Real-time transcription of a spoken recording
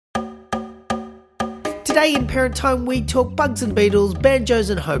Today in Parent Time, we talk bugs and beetles, banjos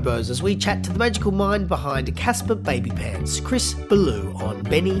and hobos as we chat to the magical mind behind Casper Baby Pants, Chris Ballew, on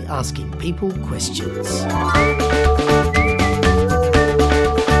Benny Asking People Questions.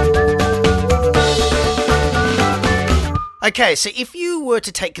 Okay, so if you were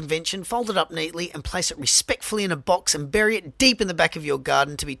to take convention, fold it up neatly and place it respectfully in a box and bury it deep in the back of your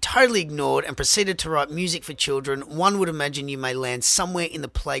garden to be totally ignored and proceeded to write music for children, one would imagine you may land somewhere in the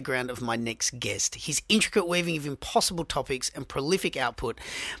playground of my next guest. His intricate weaving of impossible topics and prolific output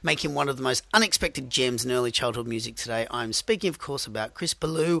make him one of the most unexpected gems in early childhood music today. I'm speaking, of course, about Chris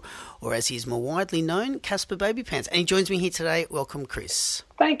Ballew, or as he is more widely known, Casper Baby Pants. And he joins me here today. Welcome, Chris.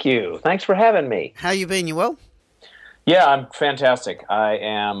 Thank you. Thanks for having me. How you been? You well? Yeah, I'm fantastic. I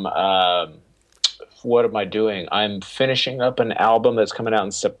am, what am I doing? I'm finishing up an album that's coming out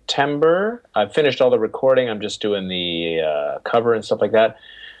in September. I've finished all the recording. I'm just doing the cover and stuff like that.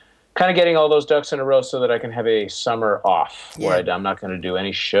 Kind of getting all those ducks in a row so that I can have a summer off where I'm not going to do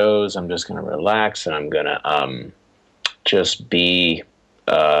any shows. I'm just going to relax and I'm going to just be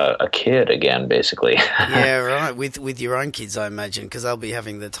a kid again, basically. Yeah, right. With your own kids, I imagine, because they'll be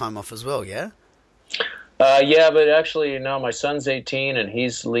having the time off as well, yeah? Yeah, but actually, my son's 18 and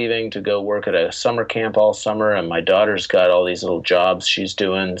he's leaving to go work at a summer camp all summer, and my daughter's got all these little jobs she's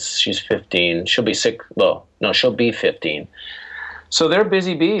doing. She's 15. She'll be she'll be 15. So they're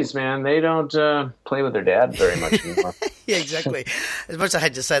busy bees, man. They don't play with their dad very much anymore. Yeah, exactly. As much as I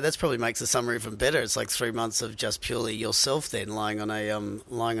hate to say, that probably makes the summer even better. It's like 3 months of just purely yourself then, lying on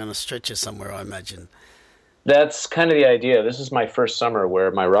a stretcher somewhere, I imagine. That's kind of the idea. This is my first summer where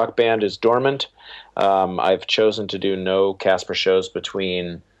my rock band is dormant. I've chosen to do no Casper shows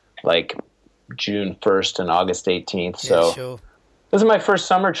between like June 1st and August 18th. So sure. This is my first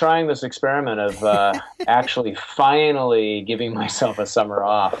summer trying this experiment of actually finally giving myself a summer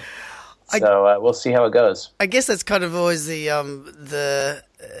off. So we'll see how it goes. I guess that's kind of always the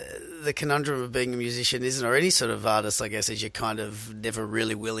conundrum of being a musician, isn't it? Or any sort of artist, I guess, is you're kind of never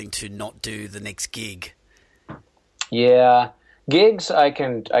really willing to not do the next gig. Yeah, gigs I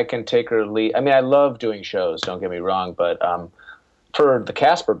can take or leave. I mean, I love doing shows, don't get me wrong, but for the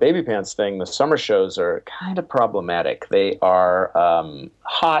Casper Baby Pants thing, the summer shows are kind of problematic. They are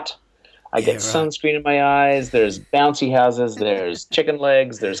hot. I get sunscreen in my eyes. There's bouncy houses. There's chicken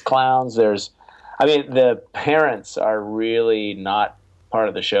legs. There's clowns. The parents are really not part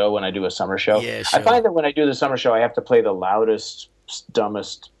of the show when I do a summer show. Yeah, sure. I find that when I do the summer show, I have to play the loudest,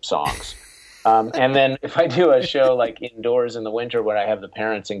 dumbest songs. And then if I do a show like indoors in the winter where I have the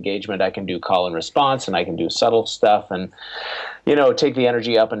parents' engagement, I can do call and response and I can do subtle stuff and, take the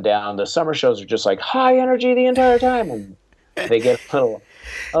energy up and down. The summer shows are just like high energy the entire time, and they get a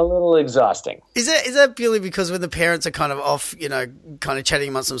little exhausting. Is that purely because when the parents are kind of off, kind of chatting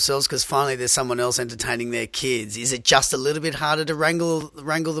amongst themselves because finally there's someone else entertaining their kids, is it just a little bit harder to wrangle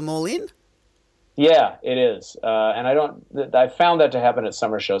them all in? Yeah, it is, and I found that to happen at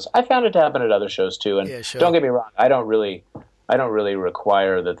summer shows. I found it to happen at other shows too. And Don't get me wrong, I don't really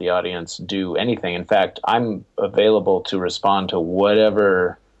require that the audience do anything. In fact, I'm available to respond to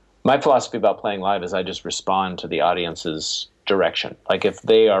whatever. My philosophy about playing live is I just respond to the audience's direction. Like if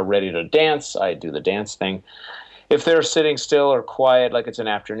they are ready to dance, I do the dance thing. If they're sitting still or quiet, like it's an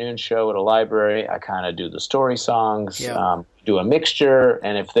afternoon show at a library, I kind of do the story songs, do a mixture.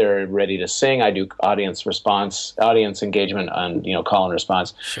 And if they're ready to sing, I do audience engagement on, call and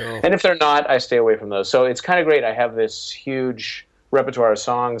response. Sure. And if they're not, I stay away from those. So it's kind of great. I have this huge repertoire of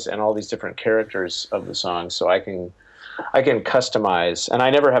songs and all these different characters of the songs. So I can customize, and I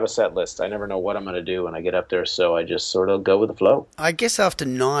never have a set list. I never know what I'm going to do when I get up there, so I just sort of go with the flow. I guess after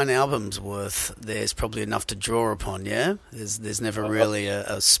 9 albums worth, there's probably enough to draw upon, yeah? There's never really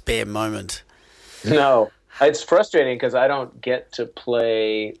a spare moment. No. It's frustrating because I don't get to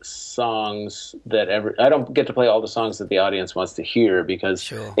play songs I don't get to play all the songs that the audience wants to hear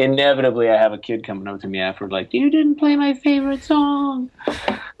because inevitably I have a kid coming up to me after like, you didn't play my favorite song.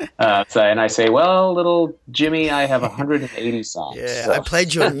 And I say, well, little Jimmy, I have 180 songs. Yeah, so. I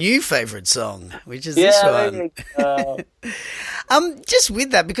played your new favorite song, which is this one. Just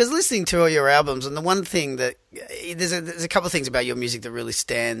with that, because listening to all your albums, and the one thing that there's a couple of things about your music that really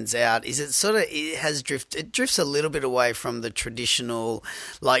stands out is it drifts a little bit away from the traditional,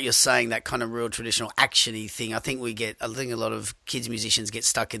 like you're saying, that kind of real traditional actiony thing. I think a lot of kids musicians get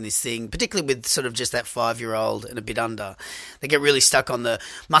stuck in this thing, particularly with sort of just that 5-year-old and a bit under. They get really stuck on the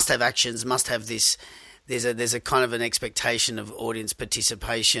must have actions, must have this there's a kind of an expectation of audience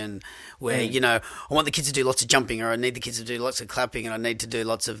participation where, you know, I want the kids to do lots of jumping, or I need the kids to do lots of clapping, and I need to do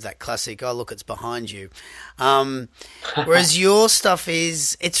lots of that classic, oh, look, it's behind you. Whereas your stuff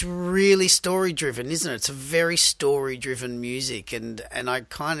it's really story-driven, isn't it? It's a very story-driven music, and I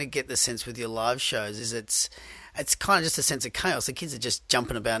kind of get the sense with your live shows is it's kind of just a sense of chaos. The kids are just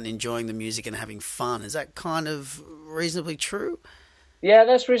jumping about and enjoying the music and having fun. Is that kind of reasonably true? Yeah,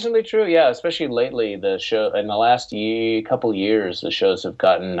 that's reasonably true. Yeah, especially lately, the show in the last couple years, the shows have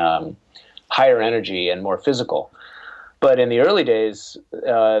gotten higher energy and more physical. But in the early days,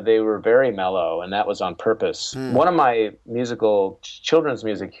 they were very mellow, and that was on purpose. One of my children's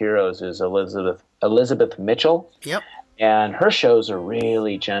music heroes is Elizabeth Mitchell. Yep. And her shows are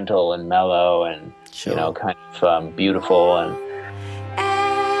really gentle and mellow and, you know, kind of beautiful. And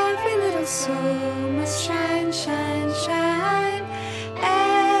every little soul must shine, shine, shine.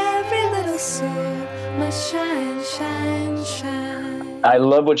 Every little soul must shine, shine, shine. I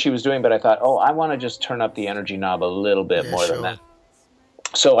love what she was doing, but I thought, I want to just turn up the energy knob a little bit more than that.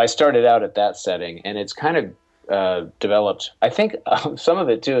 So I started out at that setting, and it's kind of developed. I think some of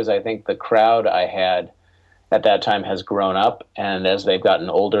it, too, is I think the crowd I had at that time has grown up, and as they've gotten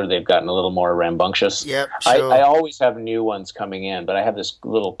older, they've gotten a little more rambunctious. Yep, sure. I always have new ones coming in, but I have this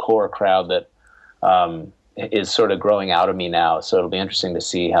little core crowd that is sort of growing out of me now, so it'll be interesting to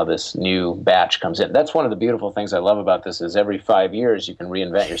see how this new batch comes in. That's one of the beautiful things I love about this is every 5 years you can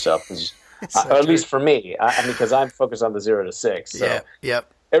reinvent yourself, or at least for me, because I'm focused on the 0 to 6. So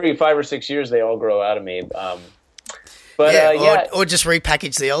every 5 or 6 years they all grow out of me. But or just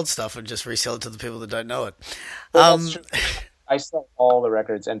repackage the old stuff and just resell it to the people that don't know it. Well, that's true. I sell all the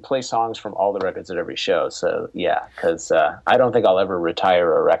records and play songs from all the records at every show. So because I don't think I'll ever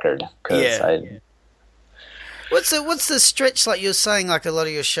retire a record. What's the stretch like? You're saying like a lot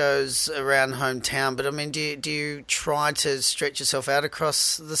of your shows around hometown, but I mean, do you try to stretch yourself out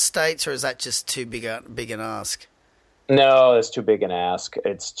across the states, or is that just too big an ask? No, it's too big an ask.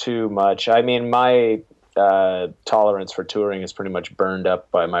 It's too much. I mean, my tolerance for touring is pretty much burned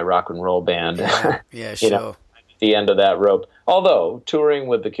up by my rock and roll band. Yeah, sure. At the end of that rope. Although touring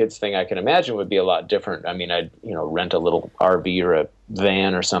with the kids thing, I can imagine would be a lot different. I mean, I'd rent a little RV or a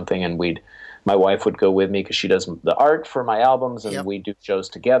van or something, and my wife would go with me because she does the art for my albums, and we do shows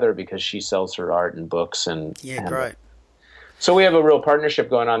together because she sells her art and books great. So we have a real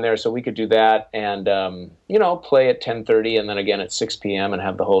partnership going on there. So we could do that and play at 10:30 and then again at 6 p.m. and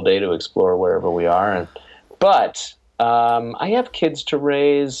have the whole day to explore wherever we are. But I have kids to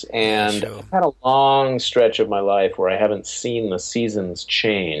raise, and I've had a long stretch of my life where I haven't seen the seasons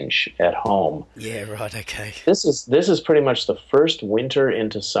change at home. Yeah, right. Okay. This is pretty much the first winter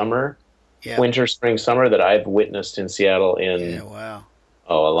into summer. Yeah. Winter, spring, summer that I've witnessed in Seattle in a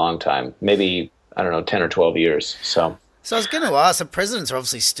long time, maybe 10 or 12 years. So I was going to ask, the Presidents are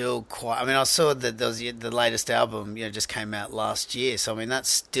obviously still quite. I mean, I saw that the latest album, just came out last year. So I mean, that's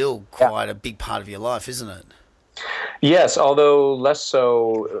still quite a big part of your life, isn't it? Yes, although less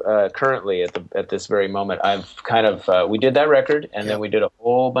so currently at this very moment. I've kind of we did that record, and then we did a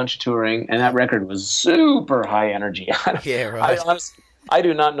whole bunch of touring, and that record was super high energy. Yeah, right. I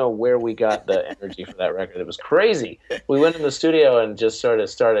do not know where we got the energy for that record. It was crazy. We went in the studio and just sort of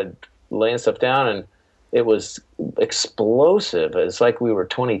started laying stuff down, and it was explosive. It's like we were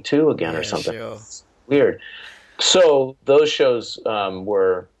 22 again or something. Sure. It's weird. So those shows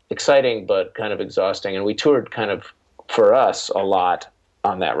were exciting but kind of exhausting, and we toured kind of, for us, a lot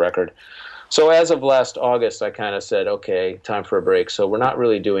on that record. So as of last August, I kind of said, okay, time for a break. So we're not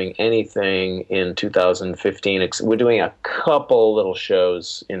really doing anything in 2015. We're doing a couple little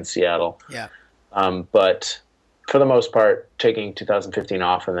shows in Seattle. Yeah. But for the most part, taking 2015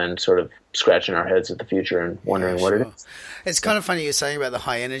 off and then sort of scratching our heads at the future and wondering what it is. It's kind of funny you're saying about the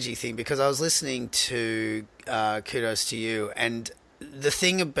high energy thing, because I was listening to Kudos to You, and the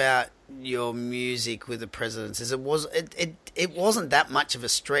thing about your music with the Presidents is it wasn't that much of a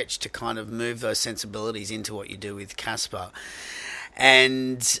stretch to kind of move those sensibilities into what you do with Casper,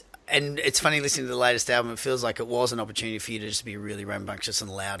 and it's funny listening to the latest album. It feels like it was an opportunity for you to just be really rambunctious and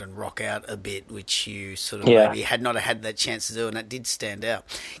loud and rock out a bit, which you sort of maybe had not had that chance to do, and that did stand out.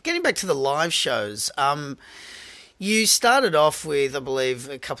 Getting back to the live shows, you started off with, I believe,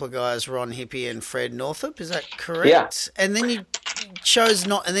 a couple of guys, Ron Hippie and Fred Northup. Is that correct? Yeah. And then you chose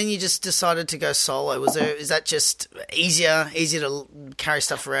not, and then you just decided to go solo. Is that just easier to carry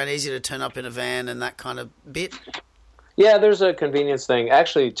stuff around, easier to turn up in a van and that kind of bit? Yeah, there's a convenience thing.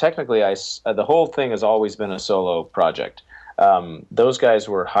 Actually, technically, the whole thing has always been a solo project. those guys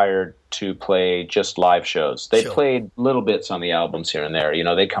were hired to play just live shows. They Sure. played little bits on the albums here and there.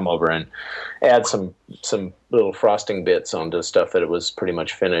 They'd come over and add some little frosting bits onto stuff that it was pretty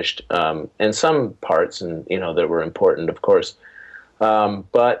much finished, and some parts, and that were important, of course.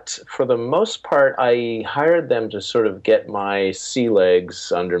 But for the most part, I hired them to sort of get my sea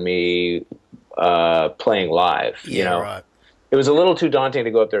legs under me playing live. Right. It was a little too daunting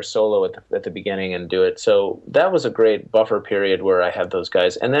to go up there solo at the beginning and do it. So that was a great buffer period where I had those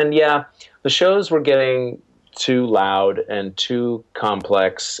guys. And then, the shows were getting too loud and too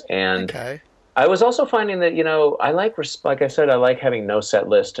complex. And Okay. I was also finding that, like I said, I like having no set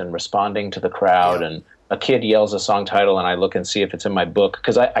list and responding to the crowd. And a kid yells a song title and I look and see if it's in my book,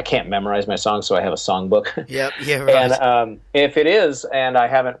 because I can't memorize my songs, so I have a song book. Yep. Yeah. Right. And if it is and I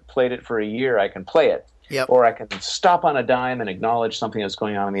haven't played it for a year, I can play it. Yep. Or I can stop on a dime and acknowledge something that's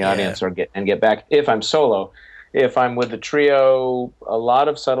going on in the audience, or get back if I'm solo. If I'm with the trio, a lot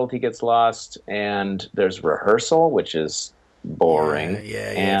of subtlety gets lost, and there's rehearsal, which is boring.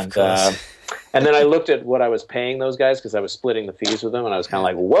 Yeah, of course. And then I looked at what I was paying those guys, because I was splitting the fees with them, and I was kind of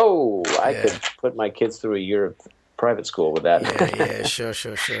like, whoa, I could put my kids through a year of private school with that. Yeah, sure.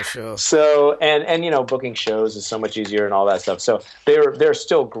 So, and booking shows is so much easier and all that stuff. So they're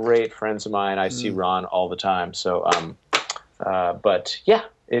still great friends of mine. I see Ron all the time. So, but yeah,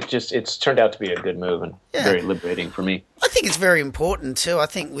 it's turned out to be a good move and very liberating for me. I think it's very important too. I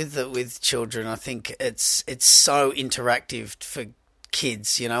think with children, I think it's so interactive for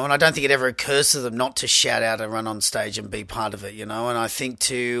kids, and I don't think it ever occurs to them not to shout out and run on stage and be part of it, and I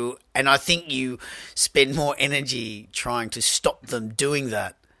think you spend more energy trying to stop them doing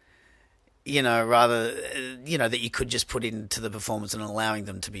that, rather, that you could just put into the performance and allowing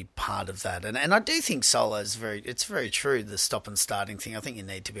them to be part of that. And I do think solo is it's very true, the stop and starting thing. I think you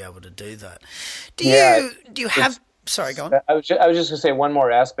need to be able to do that. Do you have... Sorry, go on. I was just going to say one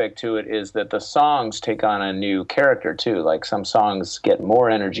more aspect to it is that the songs take on a new character too. Like some songs get more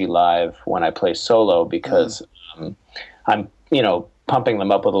energy live when I play solo because I'm pumping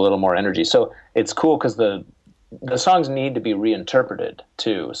them up with a little more energy. So it's cool because the songs need to be reinterpreted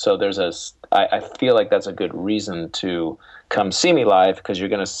too. So I feel like that's a good reason to come see me live, because you're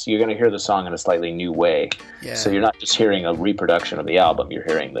gonna hear the song in a slightly new way. Yeah. So you're not just hearing a reproduction of the album; you're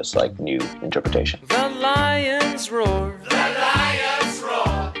hearing this like new interpretation. The lions roar. The lions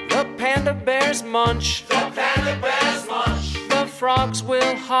roar. The panda bears munch. The panda bears munch. The frogs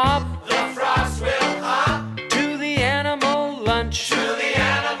will hop. The frogs will hop. To the animal lunch. To the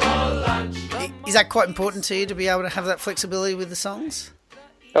animal lunch. Is that quite important to you, to be able to have that flexibility with the songs?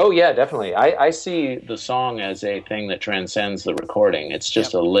 Oh, yeah, definitely. I see the song as a thing that transcends the recording. It's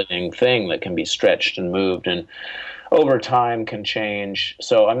just a living thing that can be stretched and moved and over time can change.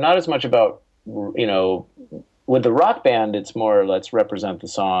 So I'm not as much about, with the rock band, it's more let's represent the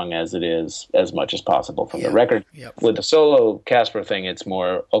song as it is as much as possible from the record. Yep. With the solo Casper thing, it's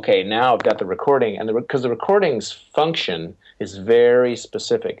more, okay, now I've got the recording, and because the recording's function is very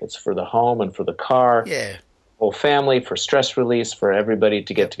specific. It's for the home and for the car. Yeah. Whole family, for stress release, for everybody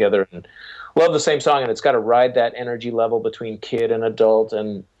to get together and love the same song, and it's got to ride that energy level between kid and adult,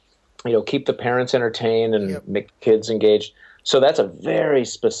 and keep the parents entertained and make kids engaged. So that's a very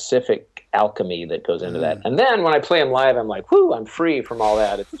specific alchemy that goes into that. And then when I play them live, I'm like, whoo, I'm free from all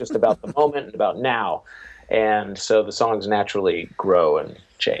that. It's just about the moment and about now, and so the songs naturally grow and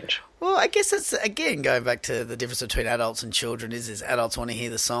change. Well, I guess that's, again, going back to the difference between adults and children is adults want to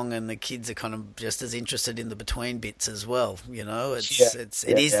hear the song and the kids are kind of just as interested in the between bits as well,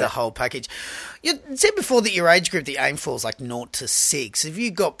 It is the whole package. You said before that your age group, the aim for is like 0 to 6. Have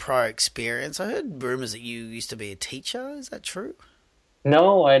you got prior experience? I heard rumours that you used to be a teacher. Is that true?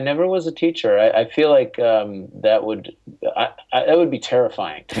 No, I never was a teacher. I feel like that would be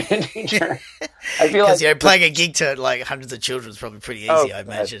terrifying to be a teacher. I feel like playing a gig to like hundreds of children is probably pretty easy. I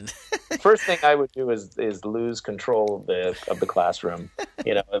imagine. First thing I would do is lose control of the classroom.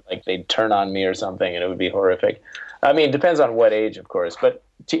 Like they'd turn on me or something, and it would be horrific. I mean, it depends on what age, of course, but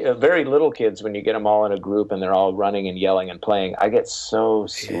very little kids, when you get them all in a group and they're all running and yelling and playing, I get so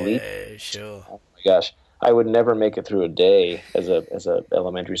sleepy. Yeah, sure. Oh my gosh. I would never make it through a day as a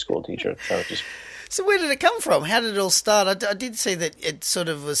elementary school teacher. So where did it come from? How did it all start? I did see that it sort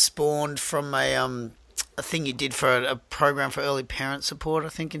of was spawned from a thing you did for a program for early parent support, I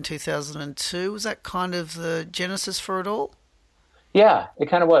think, in 2002. Was that kind of the genesis for it all? Yeah, it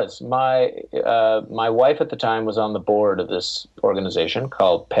kind of was. My wife at the time was on the board of this organization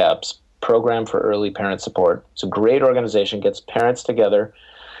called PEPS, Program for Early Parent Support. It's a great organization, gets parents together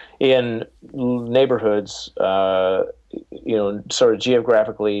in neighborhoods, sort of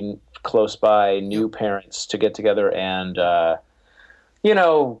geographically close by new parents to get together and,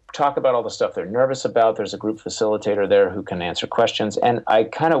 talk about all the stuff they're nervous about. There's a group facilitator there who can answer questions. And I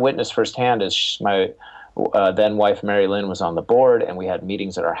kind of witnessed firsthand as my then wife, Mary Lynn, was on the board and we had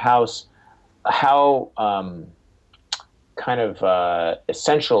meetings at our house, how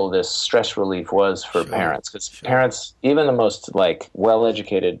essential this stress relief was for parents. Because parents, even the most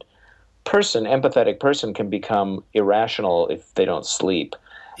well-educated person, empathetic person, can become irrational if they don't sleep.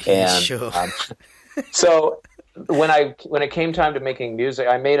 And so when it came time to making music,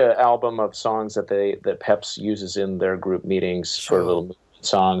 I made an album of songs that Peps uses in their group meetings for little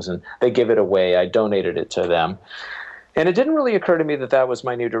songs, and they give it away. I donated it to them. And it didn't really occur to me that was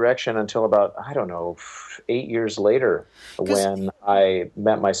my new direction until about, 8 years later when I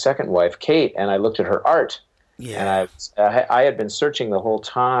met my second wife, Kate, and I looked at her art. Yeah. And I had been searching the whole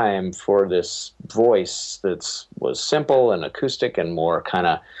time for this voice that was simple and acoustic and more kind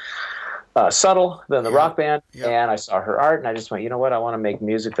of subtle than the rock band. Yeah. And I saw her art and I just went, you know what? I want to make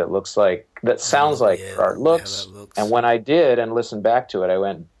music that sounds like her art looks. And when I did and listened back to it, I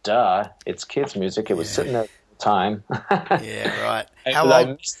went, duh, it's kids' music. It was sitting there at the time. Yeah, right. How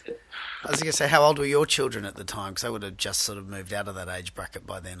old? I was going to say, how old were your children at the time? Because they would have just sort of moved out of that age bracket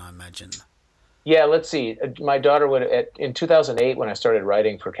by then, I imagine. Yeah, let's see. My daughter in 2008, when I started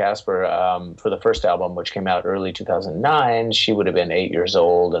writing for Casper for the first album, which came out early 2009, she would have been 8 years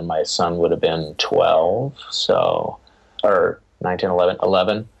old, and my son would have been 12, or 19,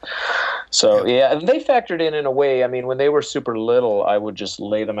 11. So, yeah, they factored in a way. I mean, when they were super little, I would just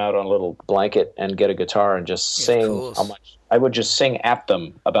lay them out on a little blanket and get a guitar and just sing how much. I would just sing at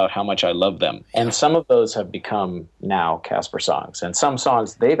them about how much I love them. And some of those have become now Casper songs. And some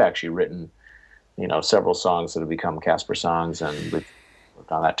songs they've actually written, several songs that have become Casper songs, and we've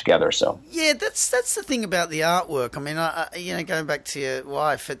worked on that together. So yeah, that's the thing about the artwork. I mean, going back to your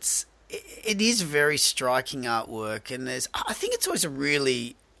wife, it is very striking artwork, and I think it's always a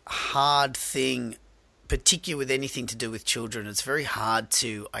really hard thing, particularly with anything to do with children. It's very hard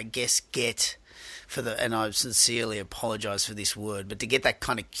to, I guess, get and I sincerely apologise for this word, but to get that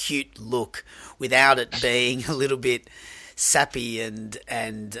kind of cute look without it being a little bit sappy and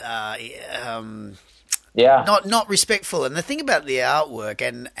not respectful. And the thing about the artwork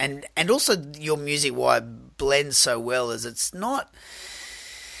and also your music, why it blends so well, is it's not,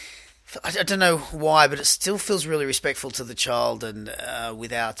 I don't know why, but it still feels really respectful to the child and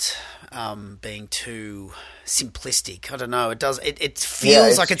without being too simplistic. I don't know. It does. It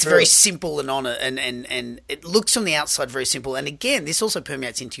feels like it's very simple and on it, and it looks from the outside very simple. And again, this also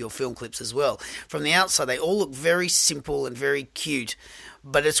permeates into your film clips as well. From the outside, they all look very simple and very cute,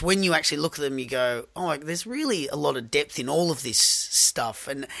 but it's when you actually look at them, you go, oh, there's really a lot of depth in all of this stuff,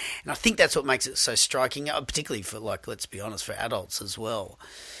 and I think that's what makes it so striking, particularly for, let's be honest, for adults as well.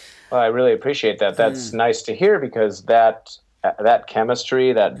 Well, I really appreciate that. That's nice to hear, because that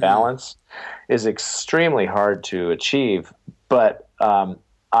chemistry, that balance, is extremely hard to achieve. But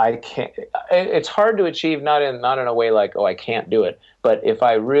I can't. It's hard to achieve not in a way like, oh, I can't do it. But if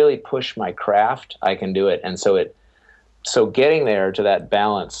I really push my craft, I can do it. And so getting there to that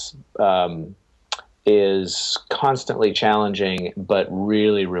balance is constantly challenging, but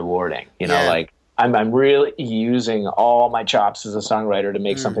really rewarding. I'm really using all my chops as a songwriter to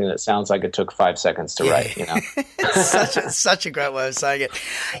make something that sounds like it took 5 seconds to write. Such a great way of saying it.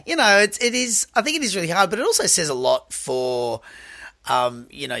 It is. I think it is really hard, but it also says a lot for.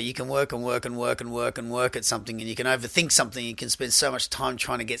 You can work and work and work and work and work at something, and you can overthink something. You can spend so much time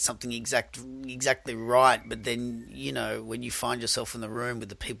trying to get something exactly right, but then when you find yourself in the room with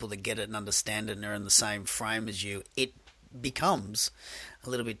the people that get it and understand it and are in the same frame as you, it becomes a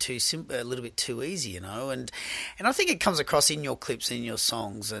little bit too simple, a little bit too easy, and I think it comes across in your clips, in your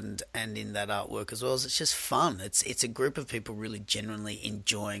songs, and in that artwork as well. It's just fun. It's a group of people really genuinely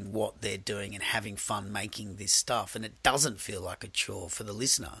enjoying what they're doing and having fun making this stuff, and it doesn't feel like a chore for the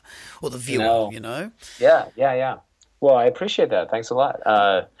listener or the viewer. Yeah. Well, I appreciate that. Thanks a lot.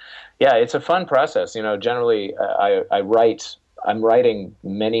 It's a fun process. Generally, I'm writing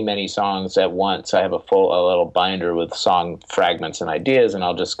many, many songs at once. I have a little binder with song fragments and ideas, and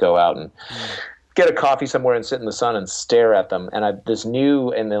I'll just go out and get a coffee somewhere and sit in the sun and stare at them. And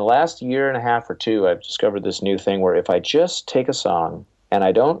in the last year and a half or two, I've discovered this new thing where if I just take a song and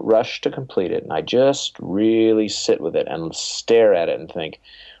I don't rush to complete it, and I just really sit with it and stare at it and think,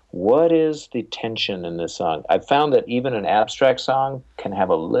 what is the tension in this song? I've found that even an abstract song can have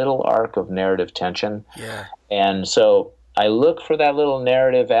a little arc of narrative tension. Yeah. And so I look for that little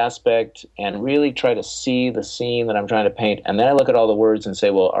narrative aspect and really try to see the scene that I'm trying to paint. And then I look at all the words and say,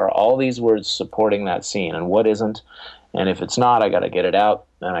 well, are all these words supporting that scene, and what isn't? And if it's not, I got to get it out,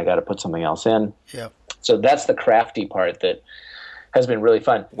 and I got to put something else in. Yeah. So that's the crafty part that has been really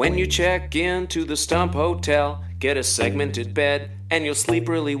fun. When you check into the Stump Hotel, get a segmented bed, and you'll sleep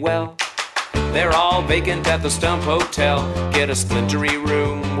really well. They're all vacant at the Stump Hotel. Get a splintery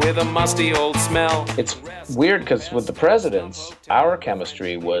room with a musty old smell. It's weird because with the Presidents, our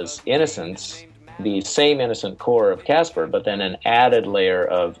chemistry was innocence, the same innocent core of Casper, but then an added layer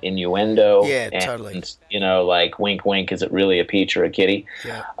of innuendo. Yeah, and, totally. Like wink, wink, is it really a peach or a kitty?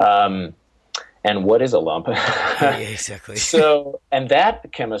 Yeah. And what is a lump? Yeah, exactly. And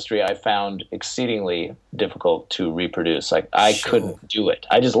that chemistry I found exceedingly difficult to reproduce. Like, I couldn't do it.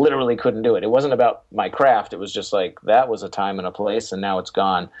 I just literally couldn't do it. It wasn't about my craft. It was just like, that was a time and a place, and now it's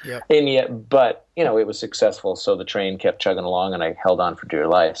gone. Yep. And yet, but, it was successful, so the train kept chugging along, and I held on for dear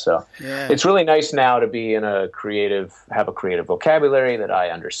life. So It's really nice now to be have a creative vocabulary that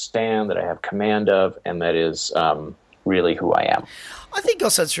I understand, that I have command of, and that is really who I am. I think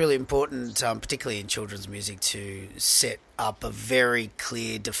also it's really important, particularly in children's music, to set up a very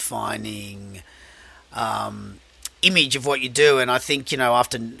clear, defining image of what you do. And I think,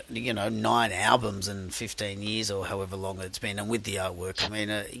 after, 9 albums and 15 years or however long it's been, and with the artwork, I mean,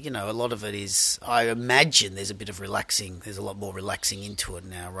 a lot of it is, I imagine there's a lot more relaxing into it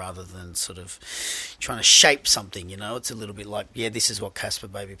now rather than sort of trying to shape something, It's a little bit like, this is what Casper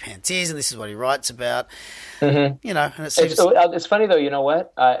Baby Pants is, and this is what he writes about, Mm-hmm. And it seems... It's funny, though, you know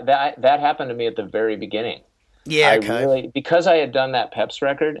what? That happened to me at the very beginning. Yeah, okay. Because I had done that Peps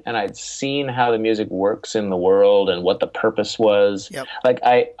record and I'd seen how the music works in the world and what the purpose was. Yep. Like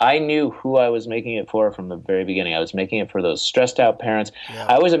I knew who I was making it for from the very beginning. I was making it for those stressed out parents. Yep.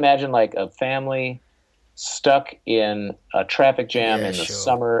 I always imagined like a family stuck in a traffic jam in the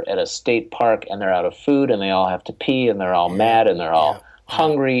summer at a state park, and they're out of food and they all have to pee and they're all mad and they're all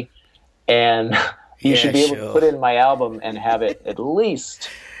hungry, and you should be able to put in my album and have it at least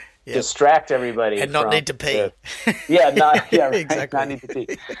distract everybody and not need to pee. Exactly. Not need to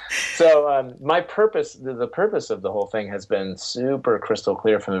pee. So my purpose, the purpose of the whole thing has been super crystal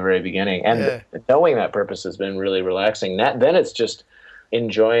clear from the very beginning, and knowing that purpose has been really relaxing. Then it's just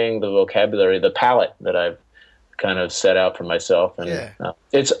enjoying the vocabulary, the palette that I've kind of set out for myself, and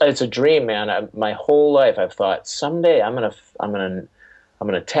it's a dream, man. My whole life I've thought someday I'm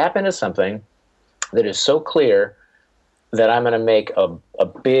gonna tap into something that is so clear that I'm going to make a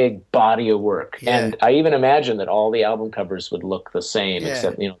big body of work. Yeah. And I even imagine that all the album covers would look the same,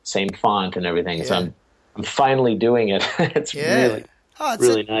 except, same font and everything. Yeah. So I'm finally doing it. It's really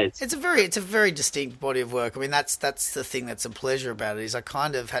nice. It's a very distinct body of work. I mean, that's the thing that's a pleasure about it, is I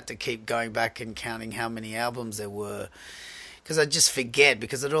kind of had to keep going back and counting how many albums there were, because I just forget,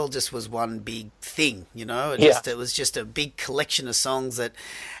 because it all just was one big thing, It was just a big collection of songs that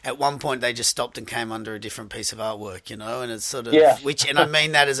at one point they just stopped and came under a different piece of artwork, and it's sort of, and I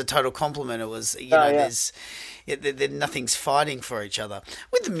mean that as a total compliment. It was, there's nothing's fighting for each other.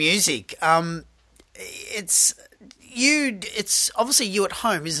 With the music, it's obviously you at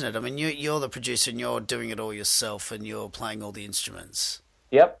home, isn't it? I mean, you're the producer and you're doing it all yourself and you're playing all the instruments.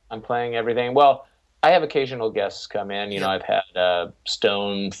 Yep, I'm playing everything. Well, I have occasional guests come in. I've had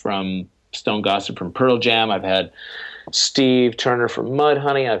Stone Gossip from Pearl Jam. I've had Steve Turner from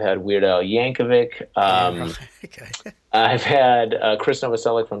Mudhoney. I've had Weird Al Yankovic. I've had Chris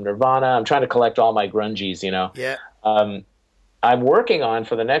Novoselic from Nirvana. I'm trying to collect all my grungies, Yeah. I'm working on,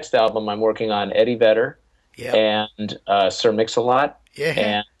 for the next album, Eddie Vedder and Sir Mix-a-Lot. Yeah.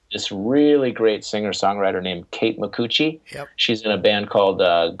 And this really great singer-songwriter named Kate Micucci. Yep. She's in a band called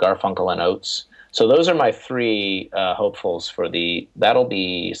Garfunkel and Oates. So those are my 3 hopefuls that'll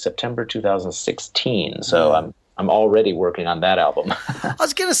be September 2016. So I'm already working on that album. I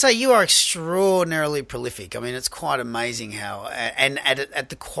was going to say, you are extraordinarily prolific. I mean, it's quite amazing how, and at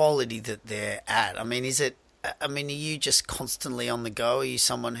the quality that they're at. I mean, are you just constantly on the go? Are you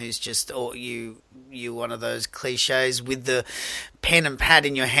someone who's just, or you one of those cliches with the pen and pad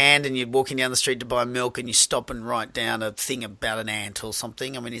in your hand and you're walking down the street to buy milk and you stop and write down a thing about an ant or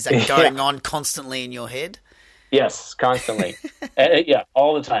something? I mean, is that going on constantly in your head? Yes, constantly.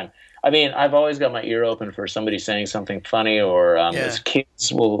 All the time. I mean, I've always got my ear open for somebody saying something funny, or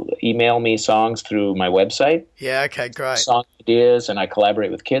kids will email me songs through my website. Yeah, okay, great. Song ideas, and I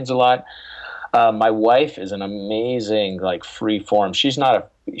collaborate with kids a lot. My wife is an amazing, free form. She's not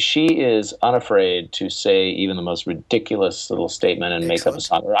she is unafraid to say even the most ridiculous little statement and make up a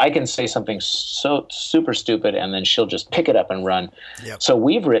song. Or I can say something so super stupid, and then she'll just pick it up and run. Yep. So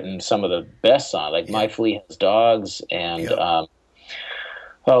we've written some of the best songs, like My Flea Has Dogs, and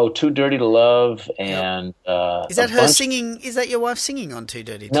Too Dirty to Love, and is that her singing? Is that your wife singing on Too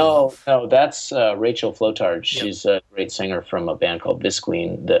Dirty to Love? No, that's Rachel Flotard. She's a great singer from a band called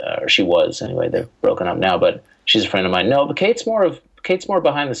Visqueen. Or she was anyway. They've broken up now, but she's a friend of mine. No, but Kate's more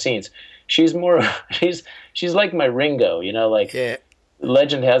behind the scenes. She's more she's like my Ringo, like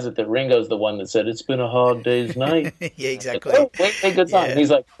legend has it that Ringo's the one that said it's been a hard day's night. Yeah, exactly. Like, wait, good song. Yeah. He's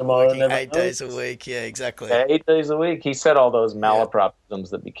like tomorrow never 8 days a week. Yeah, exactly. 8 days a week. He said all those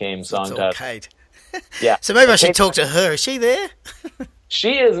malapropisms that became song titles. Kate. Yeah. So maybe I should talk to her. Is she there?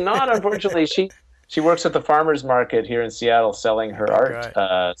 She is not, unfortunately. She works at the farmers market here in Seattle selling her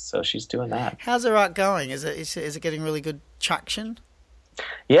art. So she's doing that. How's her art going? Is it getting really good traction?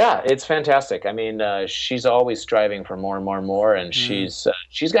 Yeah, it's fantastic. I mean, she's always striving for more and more and more, and she's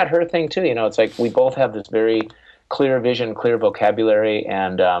got her thing too. It's like we both have this very clear vision, clear vocabulary,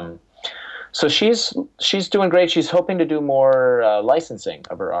 and so she's doing great. She's hoping to do more licensing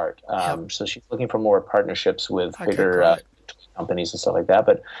of her art. So she's looking for more partnerships with bigger companies and stuff like that.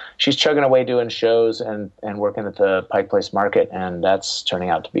 But she's chugging away doing shows and working at the Pike Place Market, and that's turning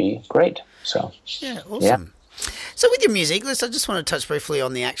out to be great. So awesome. Yeah. So with your music, I just want to touch briefly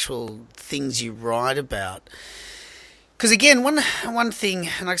on the actual things you write about. Because again, one thing,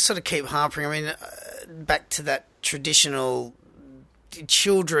 and I sort of keep harping, I mean, back to that traditional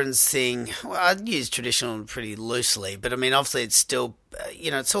children's thing. Well, I'd use traditional pretty loosely, but I mean, obviously it's still,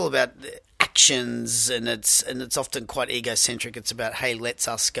 it's all about actions, and it's often quite egocentric. It's about, hey, let's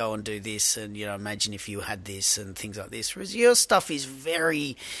us go and do this, and imagine if you had this and things like this. Whereas your stuff is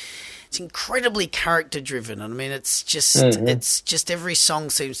it's incredibly character driven. I mean, it's just every song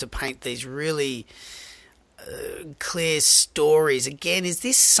seems to paint these really clear stories. Again, is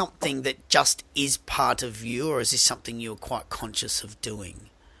this something that just is part of you, or is this something you're quite conscious of doing?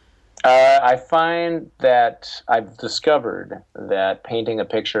 I find that I've discovered that painting a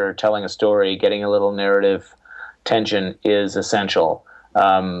picture, telling a story, getting a little narrative tension is essential.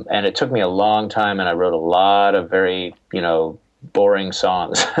 And it took me a long time, and I wrote a lot of very, boring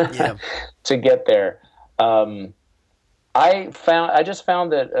songs to get there. I just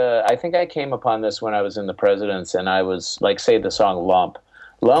found that I think I came upon this when I was in the Presidents, and I was like, say the song Lump.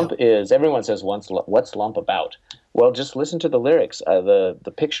 Lump is, everyone says, what's Lump about? Well, just listen to the lyrics.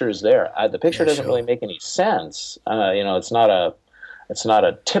 The picture is there. The picture doesn't really make any sense. It's not a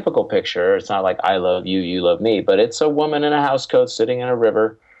typical picture. It's not like I love you, you love me, but it's a woman in a housecoat sitting in a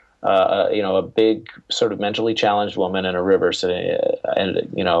river. A big sort of mentally challenged woman in a river sitting, and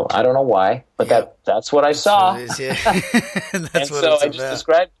I don't know why, but that's what I saw. That's what it is, yeah. And so I just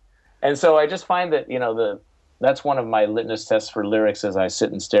described, and so I just find that that's one of my litmus tests for lyrics as I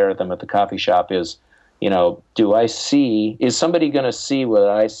sit and stare at them at the coffee shop is, is somebody going to see what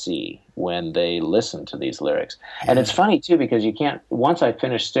I see when they listen to these lyrics? And it's funny too, because you can't, once I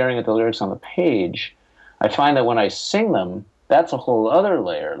finish staring at the lyrics on the page, I find that when I sing them, that's a whole other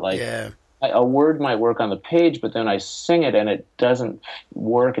layer. Like a word might work on the page, but then I sing it and it doesn't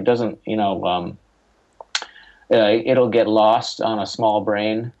work. It doesn't, it'll get lost on a small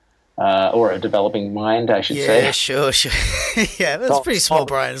brain or a developing mind, I should say. Yeah, sure. Yeah, that's a pretty small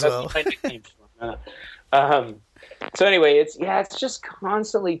brain as well. So anyway, it's just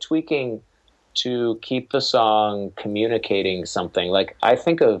constantly tweaking to keep the song communicating something. Like I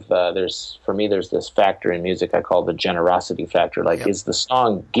think of there's this factor in music I call the generosity factor. Like, is the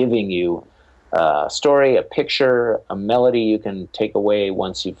song giving you a story, a picture, a melody you can take away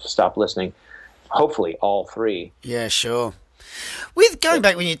once you've stopped listening? Hopefully all three. Yeah, sure. With going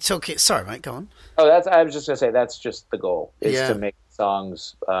back when you took it, sorry mate, go on. I was just gonna say that's just the goal, is to make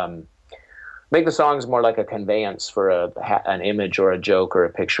songs make the songs more like a conveyance for an image or a joke or a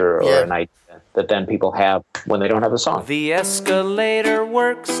picture or an idea that then people have when they don't have a song. The escalator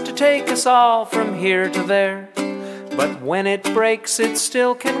works to take us all from here to there. But when it breaks, it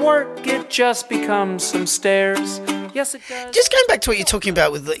still can work. It just becomes some stairs. Yes, it does. Just going back to what you're talking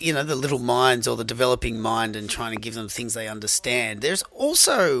about with the little minds or the developing mind and trying to give them things they understand. There's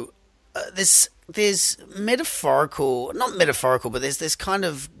also there's metaphorical, not metaphorical, but there's kind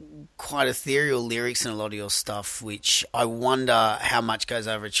of quite ethereal lyrics in a lot of your stuff, which I wonder how much goes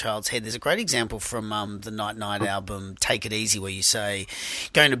over a child's head. There's a great example from the Night Night album, Take It Easy, where you say,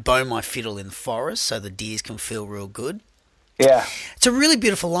 going to bow my fiddle in the forest so the deers can feel real good. Yeah. It's a really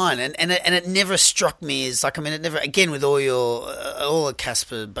beautiful line, and it never struck me as like, I mean, it never, again, with all the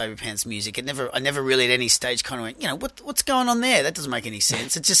Casper Baby Pants music, I never really at any stage kind of went, you know, what's going on there? That doesn't make any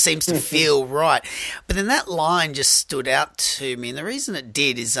sense. It just seems to feel right. But then that line just stood out to me, and the reason it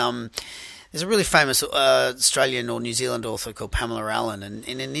did is there's a really famous Australian or New Zealand author called Pamela Allen, and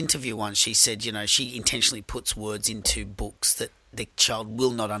in an interview once she said, you know, she intentionally puts words into books that the child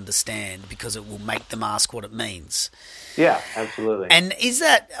will not understand because it will make them ask what it means. Yeah, absolutely. And is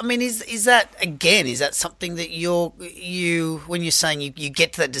that something that when you're saying you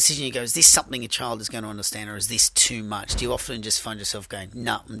get to that decision, you go, is this something a child is going to understand, or is this too much? Do you often just find yourself going,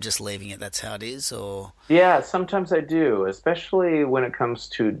 no, I'm just leaving it, that's how it is? Or yeah, sometimes I do, especially when it comes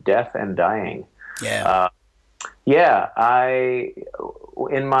to death and dying. Yeah.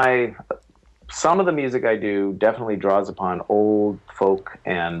 Some of the music I do definitely draws upon old folk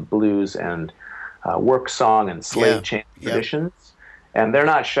and blues and work song and slave chant traditions. And they're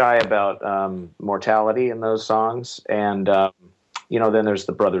not shy about mortality in those songs. And, then there's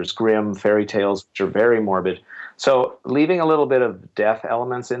the Brothers Grimm fairy tales, which are very morbid. So leaving a little bit of death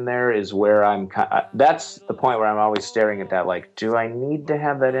elements in there is where that's the point where I'm always staring at that, like, do I need to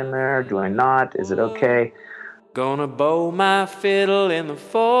have that in there? Do I not? Is it okay? Gonna bow my fiddle in the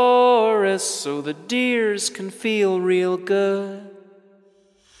forest so the deers can feel real good.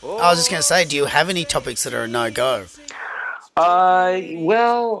 I was just going to say, do you have any topics that are a no-go?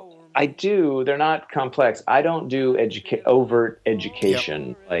 Well, I do. They're not complex. I don't do overt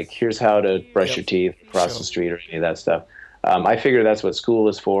education, like here's how to brush your teeth across the street or any of that stuff. I figure that's what school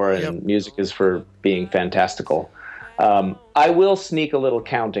is for, and music is for being fantastical. I will sneak a little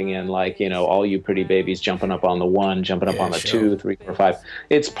counting in, like, you know, all you pretty babies jumping up on the 1, jumping up on the 2, 3, 4, 5.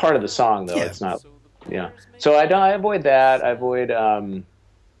 It's part of the song, though. It's not, So I avoid that. I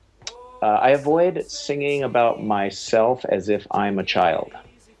avoid singing about myself as if I'm a child.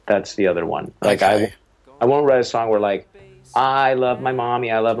 That's the other one. Like, I won't write a song where, like, I love my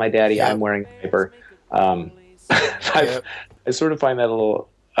mommy, I love my daddy, I'm wearing a diaper. I sort of find that a little...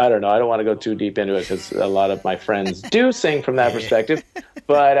 I don't know. I don't want to go too deep into it because a lot of my friends do sing from that perspective,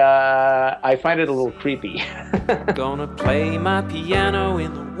 but I find it a little creepy. Gonna play my piano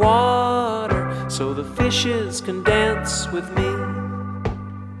in the water so the fishes can dance with me.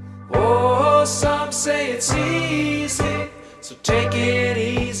 Oh, some say it's easy, so take it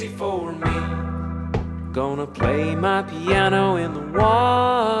easy for me. Gonna play my piano in the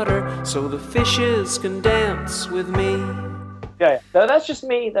water so the fishes can dance with me. Yeah. No, that's just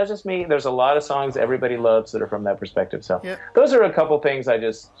me. There's a lot of songs everybody loves that are from that perspective. So those are a couple things I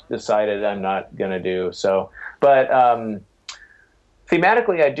just decided I'm not going to do. So, but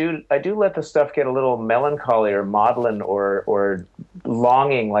thematically, I do let the stuff get a little melancholy or maudlin or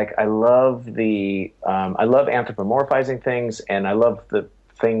longing. Like I love I love anthropomorphizing things, and I love that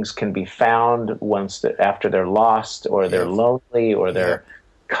things can be found after they're lost or they're lonely or they're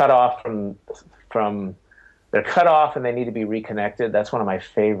cut off from. They're cut off and they need to be reconnected. That's one of my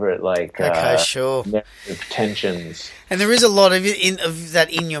favorite, narrative tensions. And there is a lot of that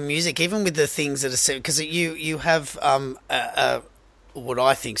in your music, even with the things that are said, because you have what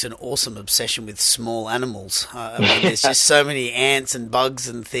I think is an awesome obsession with small animals. I mean, there's just so many ants and bugs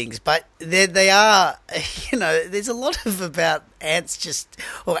and things, but they are, there's a lot about ants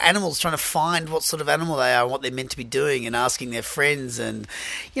or animals trying to find what sort of animal they are and what they're meant to be doing and asking their friends. And,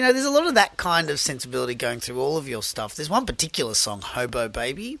 there's a lot of that kind of sensibility going through all of your stuff. There's one particular song, Hobo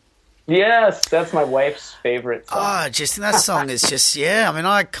Baby. Yes, that's my wife's favorite song. That song is just, I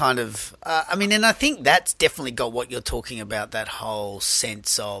mean, and I think that's definitely got what you're talking about, that whole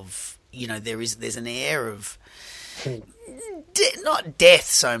sense of, there's an air of, not death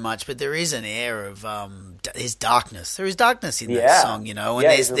so much, but there is an air of, there's darkness. There is darkness in that song, and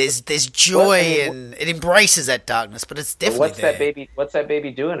there's joy, and it embraces that darkness, but it's definitely there. What's that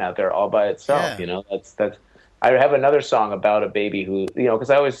baby doing out there all by itself, that's... I have another song about a baby who,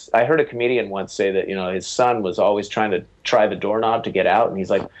 because I heard a comedian once say that, his son was always trying to try the doorknob to get out. And he's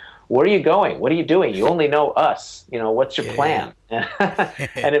like, where are you going? What are you doing? You only know us. What's your plan?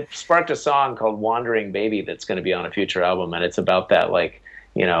 And it sparked a song called Wandering Baby that's going to be on a future album. And it's about that, what's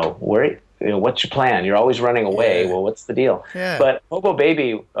your plan? You're always running away. Well, what's the deal? Yeah. But Hobo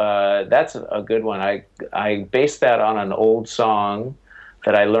Baby, that's a good one. I based that on an old song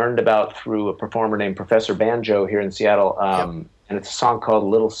that I learned about through a performer named Professor Banjo here in Seattle. And it's a song called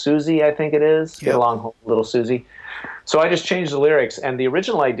Little Susie, I think it is. Get along home, Little Susie. So I just changed the lyrics. And the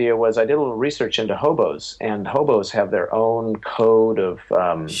original idea was I did a little research into hobos. And hobos have their own code of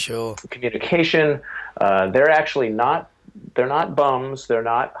communication. They're actually not they're not bums, they're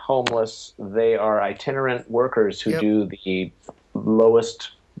not homeless. They are itinerant workers who do the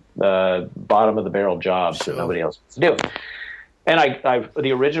lowest, bottom of the barrel jobs that nobody else wants to do. And I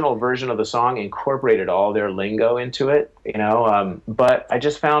the original version of the song incorporated all their lingo into it, but I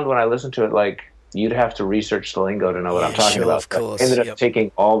just found when I listened to it, like, you'd have to research the lingo to know what I'm talking about. Of course. I ended up taking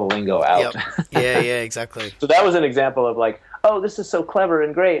all the lingo out. Yeah, exactly. So that was an example of like, oh, this is so clever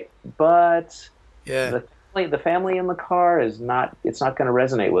and great, but the family in the car it's not going to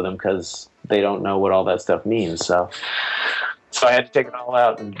resonate with them because they don't know what all that stuff means. So I had to take it all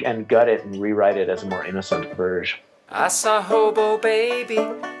out and gut it and rewrite it as a more innocent version. I saw Hobo Baby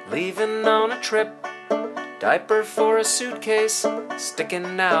leaving on a trip, diaper for a suitcase,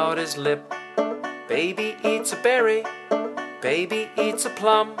 sticking out his lip. Baby eats a berry, baby eats a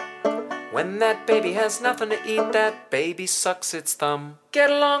plum. When that baby has nothing to eat, that baby sucks its thumb. Get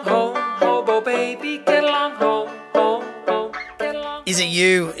along home, Hobo Baby, get along home, home, home. Get along. Is it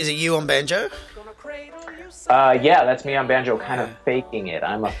you on banjo? Yeah, that's me on banjo, kind of faking it.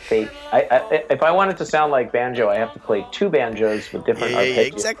 I'm a fake. If I want it to sound like banjo, I have to play two banjos with different arpeggios.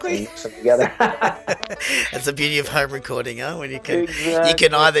 Exactly. And mix them together. That's the beauty of home recording, huh? When you can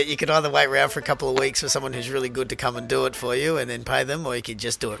either wait around for a couple of weeks for someone who's really good to come and do it for you, and then pay them, or you can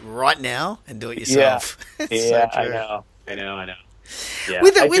just do it right now and do it yourself. Yeah, I know. Yeah,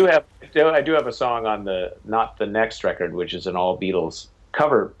 I do have a song on not the next record, which is an all Beatles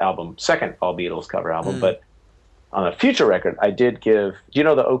cover album, second all Beatles cover album, but on a future record, I did give. Do you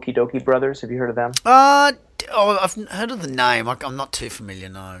know the Okie Dokie Brothers? Have you heard of them? I've heard of the name. I'm not too familiar.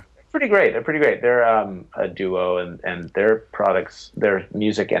 No. Pretty great. They're pretty great. They're a duo, and their products, their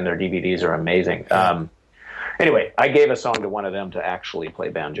music, and their DVDs are amazing. Anyway, I gave a song to one of them to actually play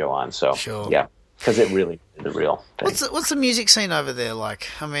banjo on. So yeah, because it really is the real thing. What's the music scene over there like?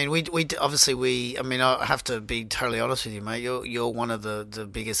 I mean, we obviously I mean, I have to be totally honest with you, mate. You're one of the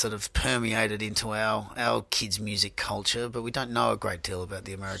biggest that have permeated into our kids' music culture, but we don't know a great deal about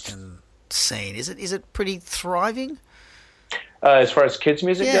the American scene. Is it pretty thriving? As far as kids'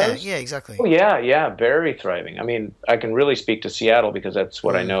 music goes? Yeah, exactly. Oh, yeah, very thriving. I mean, I can really speak to Seattle because that's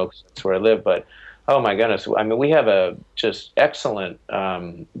what I know, 'cause that's where I live, but oh my goodness. I mean, we have a just excellent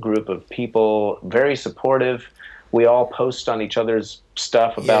group of people, very supportive. We all post on each other's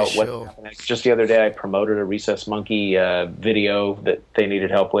stuff about what's happening. Just the other day, I promoted a Recess Monkey video that they needed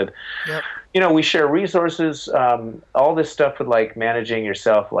help with. Yep. We share resources, all this stuff with like managing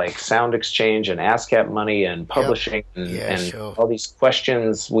yourself, like sound exchange and ASCAP money and publishing and all these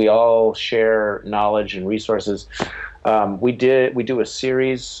questions. We all share knowledge and resources. We do a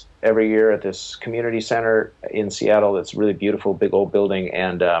series every year at this community center in Seattle. That's a really beautiful, big old building.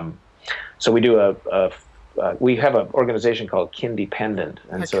 And so we do we have an organization called Kindependent.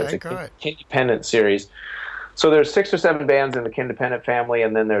 And so it's a Kindependent series. So there's 6 or 7 bands in the Kindependent family,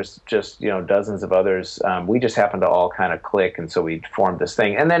 and then there's just, dozens of others. We just happen to all kind of click, and so we formed this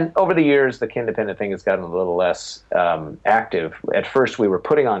thing. And then over the years, the Kindependent thing has gotten a little less active. At first, we were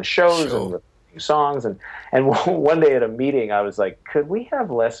putting on shows and recording songs, and one day at a meeting, I was like, could we have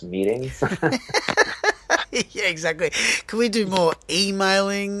less meetings? Yeah, exactly. Can we do more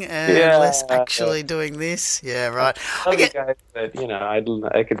emailing and less actually doing this? Yeah, right. Guys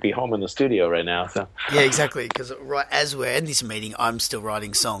that, I could be home in the studio right now. So yeah, exactly. Because as we're in this meeting, I'm still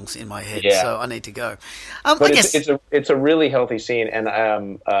writing songs in my head, so I need to go. But it's a really healthy scene,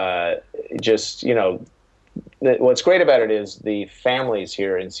 and what's great about it is the families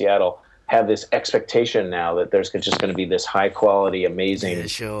here in Seattle have this expectation now that there's just going to be this high quality, amazing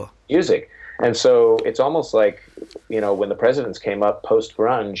music. And so it's almost like, when the Presidents came up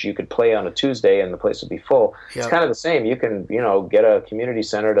post-grunge, you could play on a Tuesday and the place would be full. Yep. It's kind of the same. You can, get a community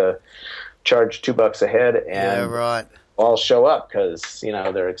center to charge $2 a head and all show up because,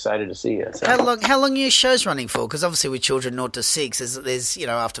 they're excited to see you. So. How long are your shows running for? Because obviously with children 0 to 6, there's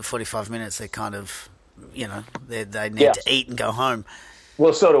after 45 minutes, they're kind of, they need to eat and go home.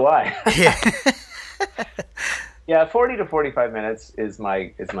 Well, so do I. Yeah. Yeah, 40 to 45 minutes is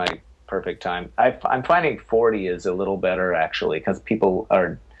my perfect time. I'm finding 40 is a little better actually because people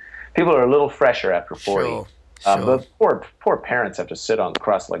are a little fresher after 40. Sure. But poor parents have to sit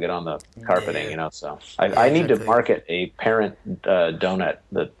cross-legged on the carpeting, So I need to market a parent donut,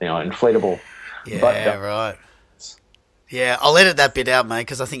 that inflatable butt donut. Yeah, right. Yeah, I'll edit that bit out, mate,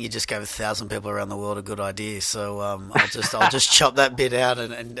 because I think you just gave 1,000 people around the world a good idea. So I'll just chop that bit out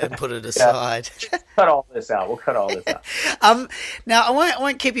and put it aside. Cut all this out. We'll cut all this out. Now I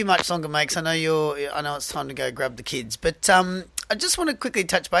won't keep you much longer, mate, because I know it's time to go grab the kids. But I just want to quickly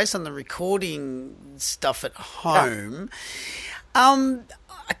touch base on the recording stuff at home.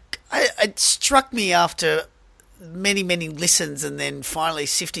 It struck me after many, many listens and then finally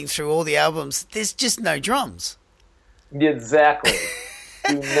sifting through all the albums, there's just no drums. Exactly.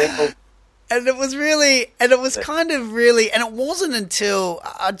 You nailed. And it was really, and it was kind of really, and it wasn't until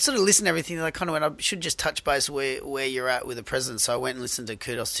I'd sort of listened to everything that I kind of went, I should just touch base where you're at with the president. So I went and listened to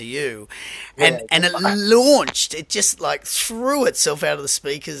Kudos to You, and it launched. It just like threw itself out of the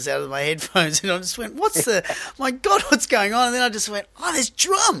speakers, out of my headphones, and I just went, my God, what's going on? And then I just went, oh, there's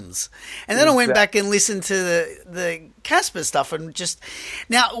drums. And then I went back and listened to the Casper stuff, and just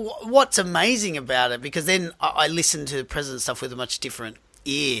now what's amazing about it, because then I listened to the president stuff with a much different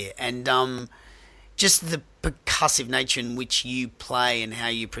ear, and just the percussive nature in which you play and how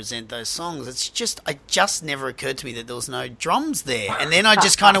you present those songs, it just never occurred to me that there was no drums there. And then I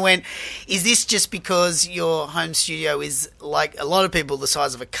just kind of went, is this just because your home studio is, like a lot of people, the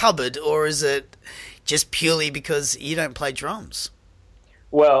size of a cupboard, or is it just purely because you don't play drums?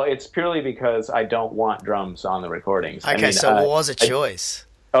 Well, it's purely because I don't want drums on the recordings. Okay, so it was a choice.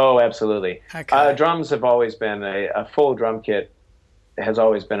 Oh, absolutely. Okay. Drums have always been a full drum kit has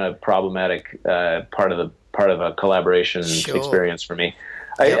always been a problematic part of a collaboration experience for me.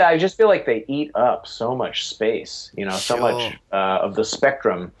 Yep. I just feel like they eat up so much space, so much of the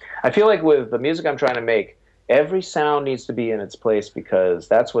spectrum. I feel like with the music I'm trying to make, every sound needs to be in its place, because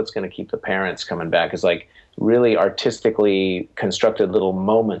that's what's going to keep the parents coming back, is like really artistically constructed little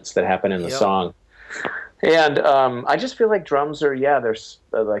moments that happen in the song. And I just feel like drums are,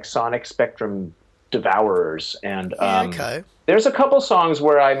 they're like sonic spectrum devourers. And there's a couple songs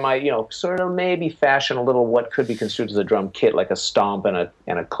where I might, sort of maybe fashion a little what could be construed as a drum kit, like a stomp and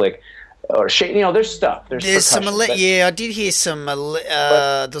a click, or shake. There's stuff. There's some. I did hear some.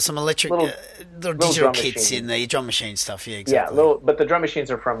 There's some electric, little digital kits in the drum machine stuff. Yeah, exactly. Yeah, but the drum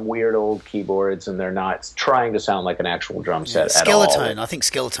machines are from weird old keyboards, and they're not trying to sound like an actual drum set at all. Skeletone, I think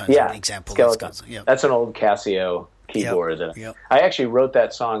Skeletone's an example. Skeletone. That's an old Casio keyboard. Yep. I actually wrote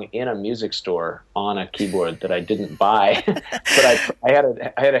that song in a music store on a keyboard that I didn't buy, but I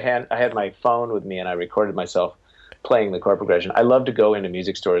had my phone with me, and I recorded myself playing the chord progression. I love to go into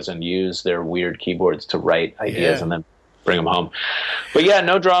music stores and use their weird keyboards to write ideas and then bring them home. But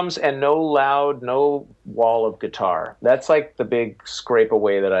no drums and no wall of guitar. That's like the big scrape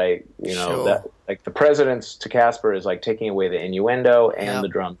away that that like the president's to Casper is like taking away the innuendo and the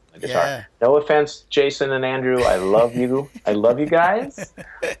drum and the guitar. Yeah. No offense, Jason and Andrew, I love you. I love you guys.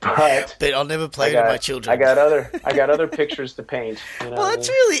 But I'll never play with my children. I got other pictures to paint. Well, it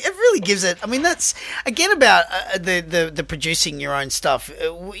really gives it. I mean, that's again about the producing your own stuff.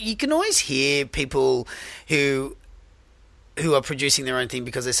 You can always hear people who are producing their own thing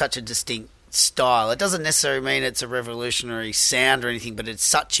because there's such a distinct style. It doesn't necessarily mean it's a revolutionary sound or anything, but it's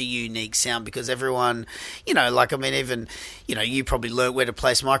such a unique sound because everyone, even, you probably learnt where to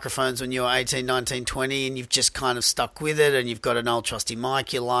place microphones when you were 18, 19, 20, and you've just kind of stuck with it, and you've got an old trusty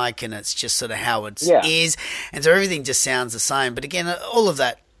mic you like, and it's just sort of how it is. And so everything just sounds the same. But again, all of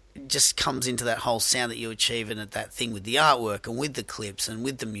that just comes into that whole sound that you achieve, and at that thing with the artwork and with the clips and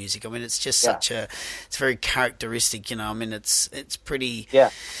with the music. I mean, it's just it's very characteristic, I mean, it's pretty,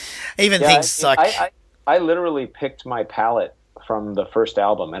 things like... I literally picked my palette from the first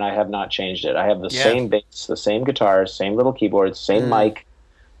album, and I have not changed it. I have the same bass, the same guitars, same little keyboards, same mic.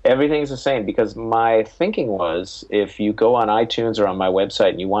 Everything's the same, because my thinking was, if you go on iTunes or on my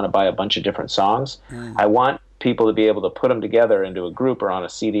website and you want to buy a bunch of different songs, I want people to be able to put them together into a group or on a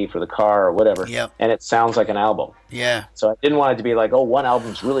CD for the car or whatever, and it sounds like an album. Yeah. So I didn't want it to be like, one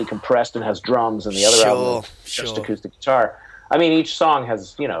album's really compressed and has drums, and the other album is just acoustic guitar. I mean, each song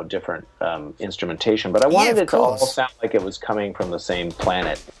has, different instrumentation, but I wanted it to all sound like it was coming from the same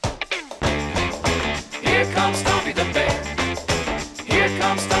planet. Here comes Stompy the Bear. Here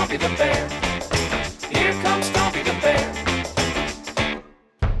comes Stompy the Bear. Here comes Stompy the Bear.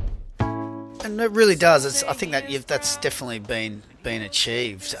 And it really does. I think that's definitely been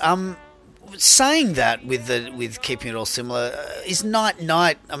achieved. Saying that with keeping it all similar, is Night.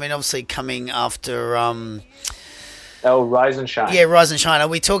 I mean, obviously coming after. Rise and Shine. Yeah, Rise and Shine.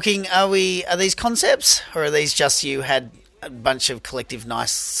 Are these concepts, or are these just you had a bunch of collective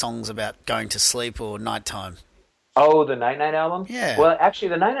nice songs about going to sleep or nighttime? Oh, the Night Night album? Yeah. Well, actually,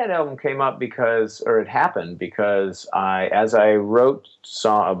 the Night Night album came up it happened because as I wrote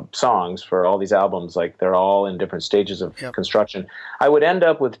songs for all these albums, like they're all in different stages of construction, I would end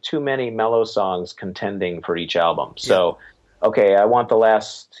up with too many mellow songs contending for each album. So, I want the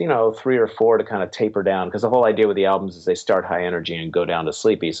last, 3 or 4 to kind of taper down, because the whole idea with the albums is they start high energy and go down to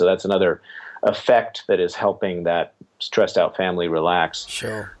sleepy. So that's another effect that is helping that stressed out family relax.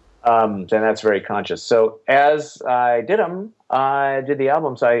 Sure. And that's very conscious. So as I did the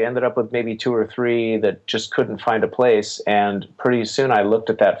albums, I ended up with maybe 2 or 3 that just couldn't find a place. And pretty soon I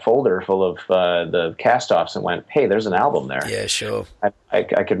looked at that folder full of the cast-offs and went, hey, there's an album there. Yeah, sure. I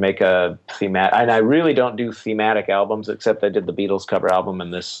could make a thematic, and I really don't do thematic albums, except I did the Beatles cover album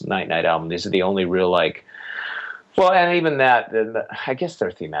and this Night Night album. These are the only real, like, well, and even that, I guess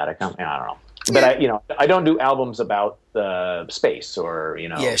they're thematic. I don't know. But I don't do albums about space or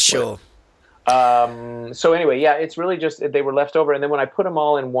Yeah, sure. So anyway, yeah, it's really just they were left over, and then when I put them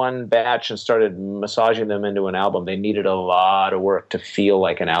all in one batch and started massaging them into an album, they needed a lot of work to feel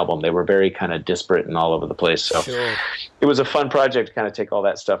like an album. They were very kind of disparate and all over the place. So sure. It was a fun project to kind of take all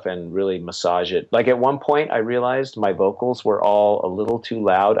that stuff and really massage it. Like at one point, I realized my vocals were all a little too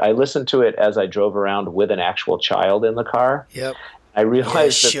loud. I listened to it as I drove around with an actual child in the car. Yep. I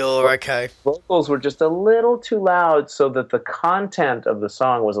realized okay. Vocals were just a little too loud so that the content of the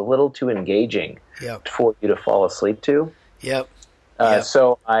song was a little too engaging for you to fall asleep to. Yep.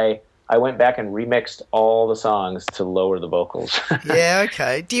 So I went back and remixed all the songs to lower the vocals. Yeah,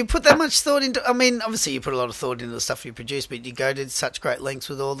 okay. Do you put that much thought into, I mean, obviously you put a lot of thought into the stuff you produce, but do you go to such great lengths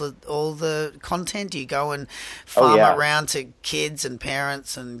with all the content? Do you go and farm around to kids and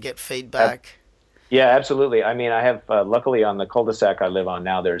parents and get feedback? Yeah, absolutely. I mean, I have, luckily on the cul-de-sac I live on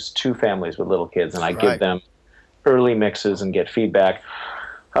now, there's 2 families with little kids, and I give them early mixes and get feedback.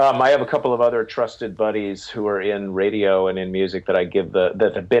 I have a couple of other trusted buddies who are in radio and in music that I give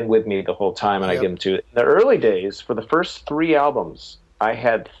that have been with me the whole time, and I give them to. In the early days, for the first 3 albums, I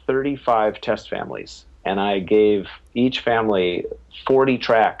had 35 test families, and I gave each family 40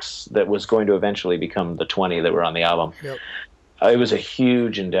 tracks that was going to eventually become the 20 that were on the album. Yep. It was a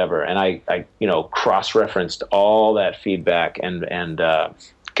huge endeavor, and I cross-referenced all that feedback and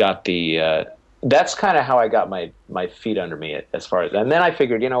got the. That's kind of how I got my feet under me as far as, and then I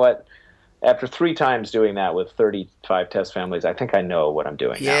figured, you know what? After 3 times doing that with 35 test families, I think I know what I'm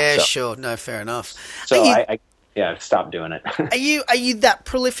doing now. Yeah, sure. No, fair enough. So I stopped doing it. Are you that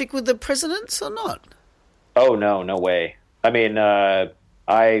prolific with the presidents or not? Oh no way. I mean,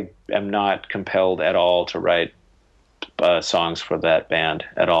 I am not compelled at all to write songs for that band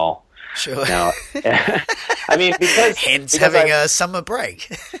at all. Sure. No. I mean, because having a summer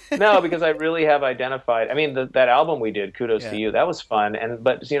break. No, because I really have identified. I mean, that album we did, Kudos to You, that was fun.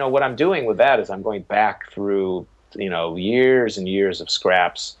 But what I'm doing with that is I'm going back through years and years of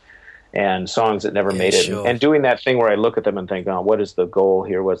scraps and songs that never made it, and doing that thing where I look at them and think, oh, what is the goal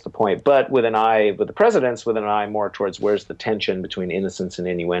here? What's the point? But with the presidents, with an eye more towards where's the tension between innocence and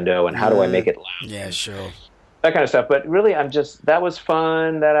innuendo, and how do I make it loud? Yeah, sure. That kind of stuff. But really, that was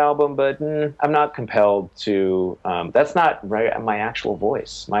fun, that album, but I'm not compelled to, that's not my actual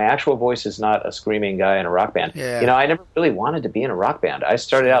voice. My actual voice is not a screaming guy in a rock band. Yeah. I never really wanted to be in a rock band.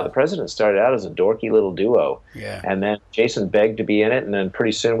 The Presidents started out as a dorky little duo. Yeah. And then Jason begged to be in it, and then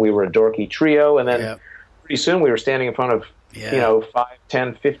pretty soon we were a dorky trio, and then pretty soon we were standing in front of, 5,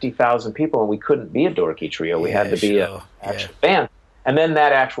 10, 50,000 people, and we couldn't be a dorky trio. We had to be an actual band. And then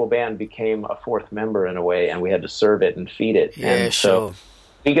that actual band became a 4th member in a way, and we had to serve it and feed it. Yeah, and so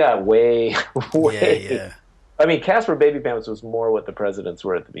we got way. Yeah. I mean, Casper Baby Bands was more what the Presidents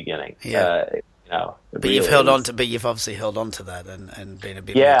were at the beginning. Yeah. But you've obviously held on to that and been a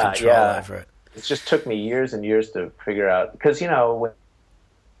bit more control over it. It just took me years and years to figure out, because when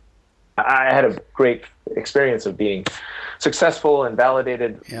I had a great experience of being successful and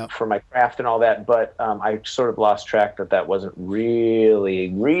validated for my craft and all that, but I sort of lost track that wasn't really,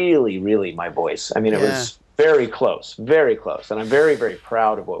 really, really my voice. I mean, it was very close, and I'm very, very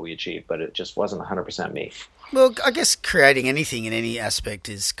proud of what we achieved, but it just wasn't 100% me. Well, I guess creating anything in any aspect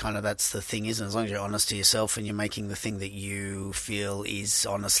is that's the thing, isn't it? As long as you're honest to yourself and you're making the thing that you feel is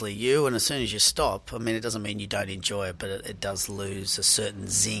honestly you, and as soon as you stop, I mean, it doesn't mean you don't enjoy it, but it does lose a certain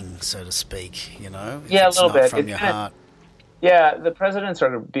zing, so to speak, Yeah, a little bit. From your heart. Yeah, the Presidents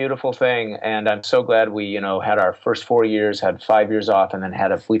are a beautiful thing, and I'm so glad we, had our first 4 years, had 5 years off, and then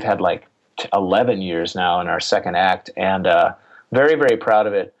we've had like 11 years now in our second act, and very, very proud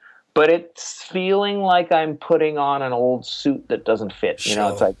of it. But it's feeling like I'm putting on an old suit that doesn't fit. It's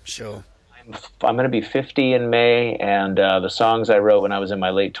like I'm going to be 50 in May, and the songs I wrote when I was in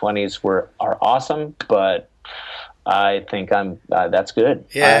my late 20s are awesome, but I think that's good.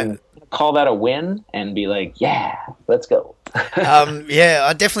 Yeah. I'm going to call that a win and be like, yeah, let's go.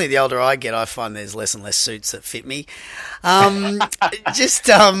 I definitely, the older I get, I find there's less and less suits that fit me.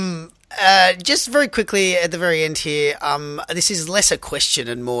 Just very quickly at the very end here, this is less a question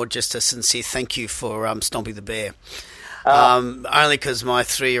and more just a sincere thank you for stomping the bear. Only because my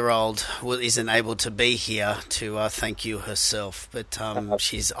 3-year-old isn't able to be here to thank you herself. But I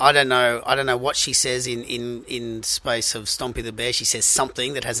don't know what she says in space of Stompy the Bear. She says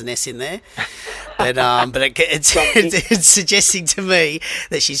something that has an S in there, but it's suggesting to me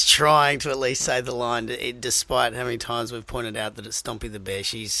that she's trying to at least say the line, despite how many times we've pointed out that it's Stompy the Bear.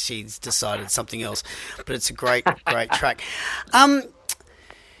 She's decided something else, but it's a great track.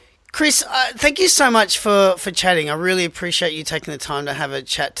 Chris, thank you so much for chatting. I really appreciate you taking the time to have a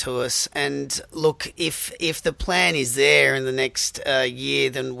chat to us. And look, if the plan is there in the next year,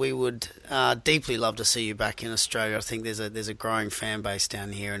 then we would deeply love to see you back in Australia. I think there's a growing fan base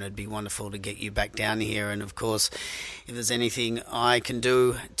down here, and it'd be wonderful to get you back down here. And of course, if there's anything I can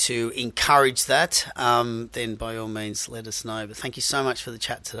do to encourage that, then by all means let us know. But thank you so much for the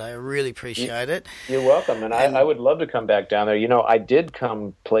chat today. I really appreciate it. You're welcome. And I would love to come back down there. You know, I did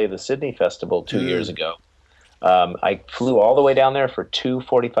come play the Sydney Festival 2 years ago. I flew all the way down there for 2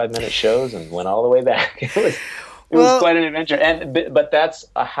 45-minute shows and went all the way back. It was quite an adventure. But that's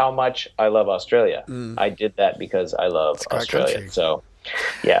how much I love Australia. I did that because I love Australia. Country. So,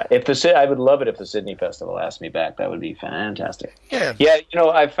 yeah, I would love it if the Sydney Festival asked me back. That would be fantastic. Yeah. You know,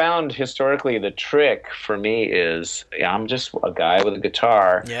 I found historically the trick for me is I'm just a guy with a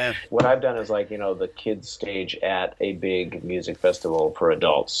guitar. Yeah. What I've done is the kids stage at a big music festival for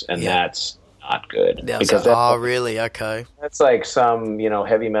adults, and that's not good. Really? Okay. That's like some,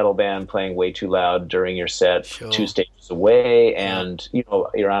 heavy metal band playing way too loud during your set, 2 stages away, and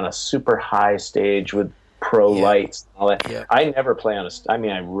you're on a super high stage with pro lights and all that. Yeah. I never play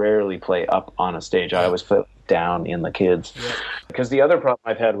I rarely play up on a stage. I always play down in the kids. Yeah. Because the other problem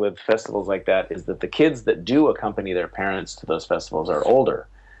I've had with festivals like that is that the kids that do accompany their parents to those festivals are older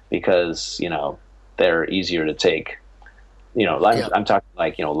because, they're easier to take. I'm talking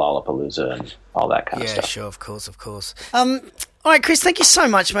Lollapalooza and all that kind of stuff. Yeah, sure, of course. All right, Chris, thank you so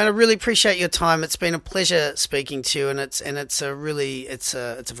much, man. I really appreciate your time. It's been a pleasure speaking to you, and it's a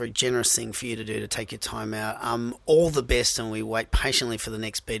very generous thing for you to do, to take your time out. All the best, and we wait patiently for the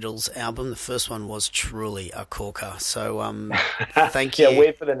next Beatles album. The first one was truly a corker, so thank you. Yeah,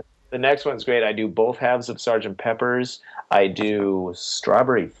 wait for the next one's great. I do both halves of Sgt. Pepper's. I do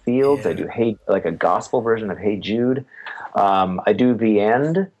Strawberry Fields. I do a gospel version of Hey Jude. I do The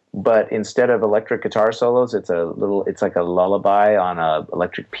End, but instead of electric guitar solos, it's like a lullaby on a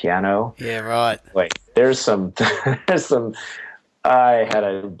electric piano. Yeah, right. Wait, there's some I had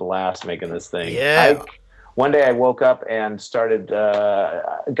a blast making this thing. Yeah. One day I woke up and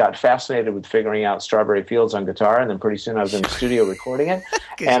got fascinated with figuring out Strawberry Fields on guitar, and then pretty soon I was in the studio recording it.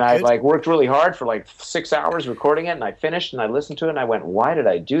 I worked really hard for 6 hours recording it, and I finished and I listened to it and I went, why did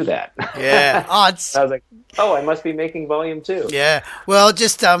I do that? Yeah. I was like, I must be making volume 2. Yeah. Well,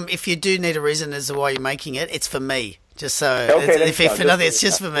 just if you do need a reason as to why you're making it, it's for me. Just so, if for nothing, it's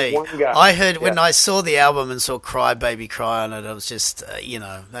just for me. I heard when I saw the album and saw Cry Baby Cry on it, I was just,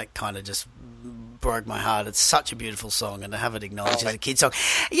 that kind of just broke my heart. It's such a beautiful song, and to have it acknowledged as a kid's song.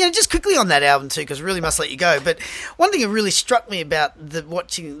 Just quickly on that album too, because I really must let you go. But one thing that really struck me about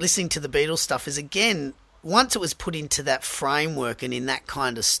listening to the Beatles stuff is, again, once it was put into that framework and in that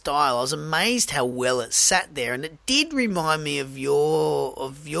kind of style, I was amazed how well it sat there, and it did remind me of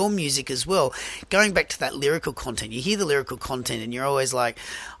your music as well. Going back to that lyrical content, you hear the lyrical content, and you're always like,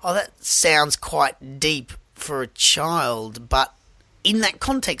 "Oh, that sounds quite deep for a child," but in that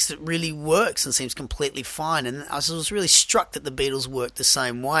context, it really works and seems completely fine. And I was really struck that the Beatles worked the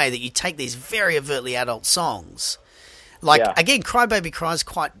same way, that you take these very overtly adult songs. Again, Cry Baby Cry is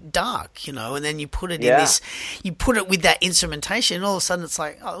quite dark, and then you put it in this, you put it with that instrumentation, and all of a sudden it's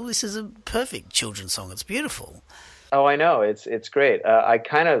like, oh, this is a perfect children's song. It's beautiful. Oh, I know. It's great.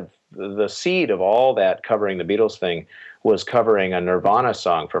 The seed of all that covering the Beatles thing was covering a Nirvana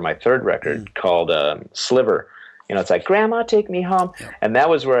song for my third record called Sliver. It's like, Grandma, take me home. Yeah. And that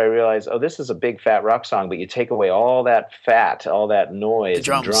was where I realized, this is a big fat rock song, but you take away all that fat, all that noise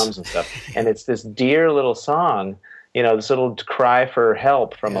and drums and stuff. And it's this dear little song, this little cry for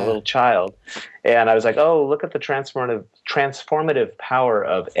help from a little child. And I was like, look at the transformative power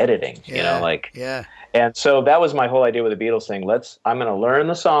of editing, Yeah. And so that was my whole idea with the Beatles thing. I'm going to learn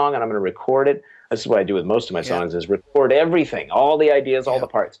the song and I'm going to record it. This is what I do with most of my songs, is record everything, all the ideas, all the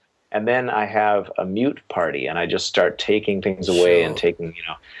parts. And then I have a mute party, and I just start taking things away and taking,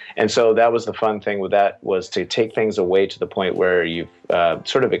 And so that was the fun thing with that, was to take things away to the point where you've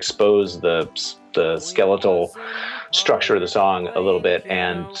sort of exposed the skeletal structure of the song a little bit,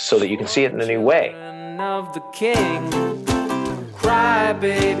 and so that you can see it in a new way. Of the king, cry,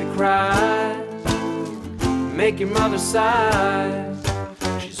 baby, cry. Make your mother sigh.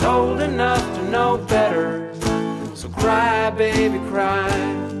 She's old enough to know better. So cry, baby, cry.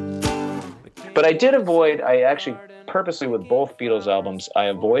 But I did avoid, I actually purposely with both Beatles albums, I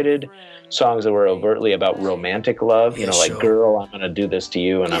avoided songs that were overtly about romantic love, like Girl, I'm going to do this to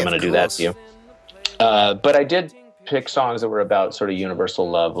you and I'm going to do that to you. But I did pick songs that were about sort of universal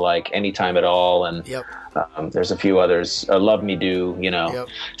love, like Anytime at All, and there's a few others, Love Me Do,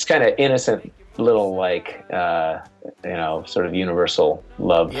 It's kind of innocent little, like, sort of universal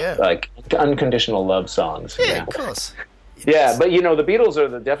love, like unconditional love songs. Yeah, of course. Yeah, but the Beatles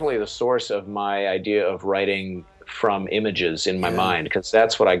are definitely the source of my idea of writing from images in my mind, because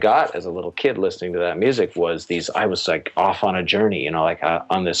that's what I got as a little kid listening to that music. Was these? I was like off on a journey, like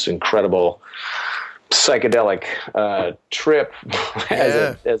on this incredible psychedelic trip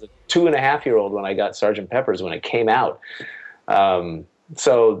as a 2.5-year-old when I got Sgt. Pepper's when it came out.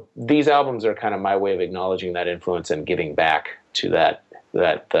 So these albums are kind of my way of acknowledging that influence and giving back to that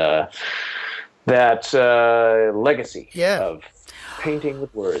legacy of painting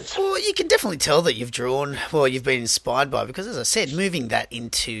with words. Well, you can definitely tell that you've been inspired by it, because, as I said, moving that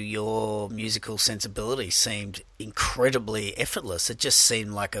into your musical sensibility seemed incredibly effortless. It just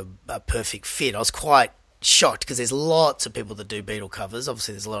seemed like a perfect fit. I was quite shocked, because there's lots of people that do Beatle covers.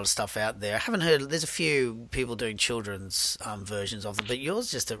 Obviously, there's a lot of stuff out there. I haven't heard. There's a few people doing children's versions of them, but yours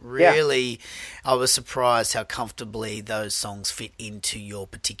just really. I was surprised how comfortably those songs fit into your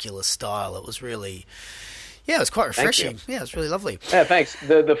particular style. It was really. Yeah, it was quite refreshing. Yeah, it was really lovely. Yeah, thanks.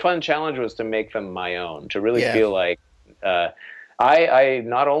 The fun challenge was to make them my own, to really feel like I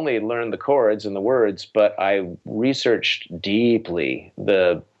not only learned the chords and the words, but I researched deeply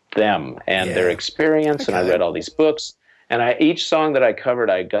them and their experience, and I read all these books. And each song that I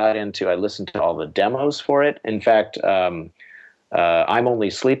covered, I listened to all the demos for it. In fact, I'm Only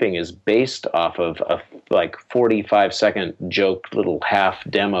Sleeping is based off of a 45-second joke little half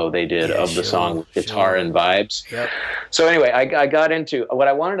demo they did of the song with guitar and vibes. Yep. So anyway, I got into what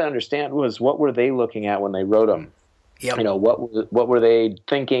I wanted to understand was, what were they looking at when they wrote them? Yep. What were they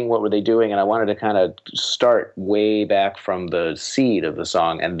thinking? What were they doing? And I wanted to kind of start way back from the seed of the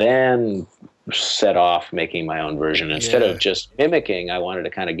song and then set off making my own version. Instead of just mimicking, I wanted to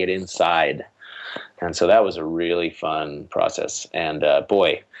kind of get inside. And so that was a really fun process. And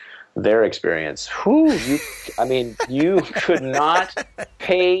boy, their experience, you could not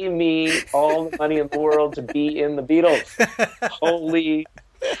pay me all the money in the world to be in the Beatles. Holy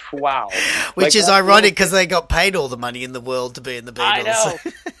wow. Which is ironic, because they got paid all the money in the world to be in the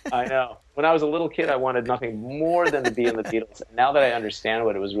Beatles. I know. When I was a little kid, I wanted nothing more than to be in the Beatles. And now that I understand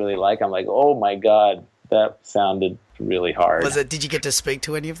what it was really like, I'm like, oh my God, that sounded really hard. Did you get to speak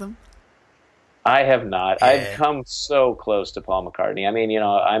to any of them? I have not. Yeah. I've come so close to Paul McCartney. I mean,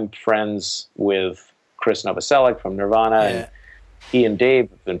 I'm friends with Chris Novoselic from Nirvana, and he and Dave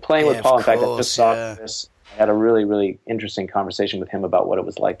have been playing with Paul. In fact, I just saw Chris. I had a really, really interesting conversation with him about what it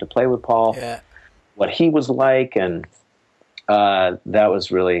was like to play with Paul, what he was like, and that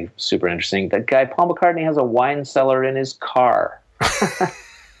was really super interesting. That guy, Paul McCartney, has a wine cellar in his car.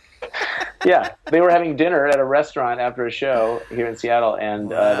 Yeah, they were having dinner at a restaurant after a show here in Seattle,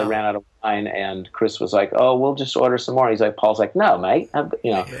 and they ran out of wine, and Chris was like, oh, we'll just order some more. He's like, Paul's like, no, mate. I'm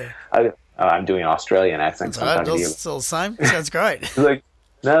doing an Australian accent. It's still the same. Sounds great. He's like,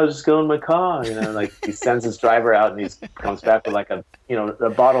 no, just go in my car. He sends his driver out, and he comes back with a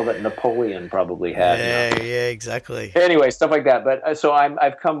bottle that Napoleon probably had. Yeah, exactly. Anyway, stuff like that. But so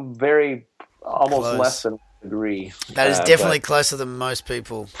I've come very almost less than degree. That is definitely closer than most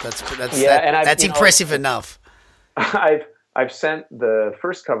people. That's impressive enough. I've sent the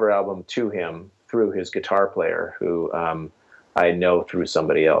first cover album to him through his guitar player, who I know through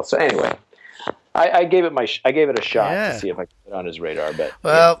somebody else. So anyway, I gave it a shot to see if I could get on his radar. But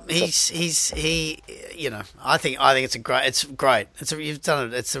I think it's great. You've done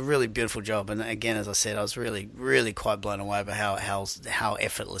it. It's a really beautiful job. And again, as I said, I was really, really quite blown away by how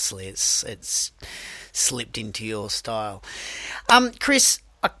effortlessly it's slipped into your style. Chris,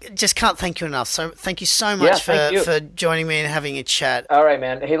 I just can't thank you enough. So thank you so much for joining me and having a chat. All right,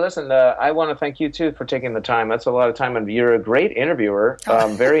 man. Hey, listen, I want to thank you, too, for taking the time. That's a lot of time, and you're a great interviewer.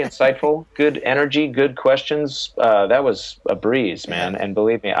 Very insightful, good energy, good questions. That was a breeze, man. And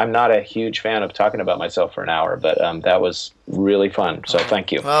believe me, I'm not a huge fan of talking about myself for an hour, but that was really fun. So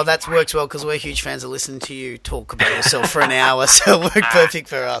thank you. Well, that works well, because we're huge fans of listening to you talk about yourself for an hour, so it worked perfect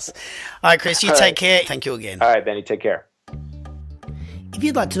for us. All right, Chris, you take care. Thank you again. All right, Benny, take care. If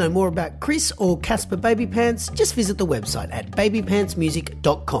you'd like to know more about Chris or Casper Baby Pants, just visit the website at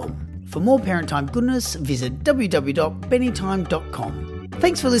babypantsmusic.com. For more Parent Time goodness, visit www.bennytime.com.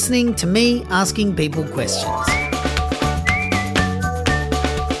 Thanks for listening to me asking people questions.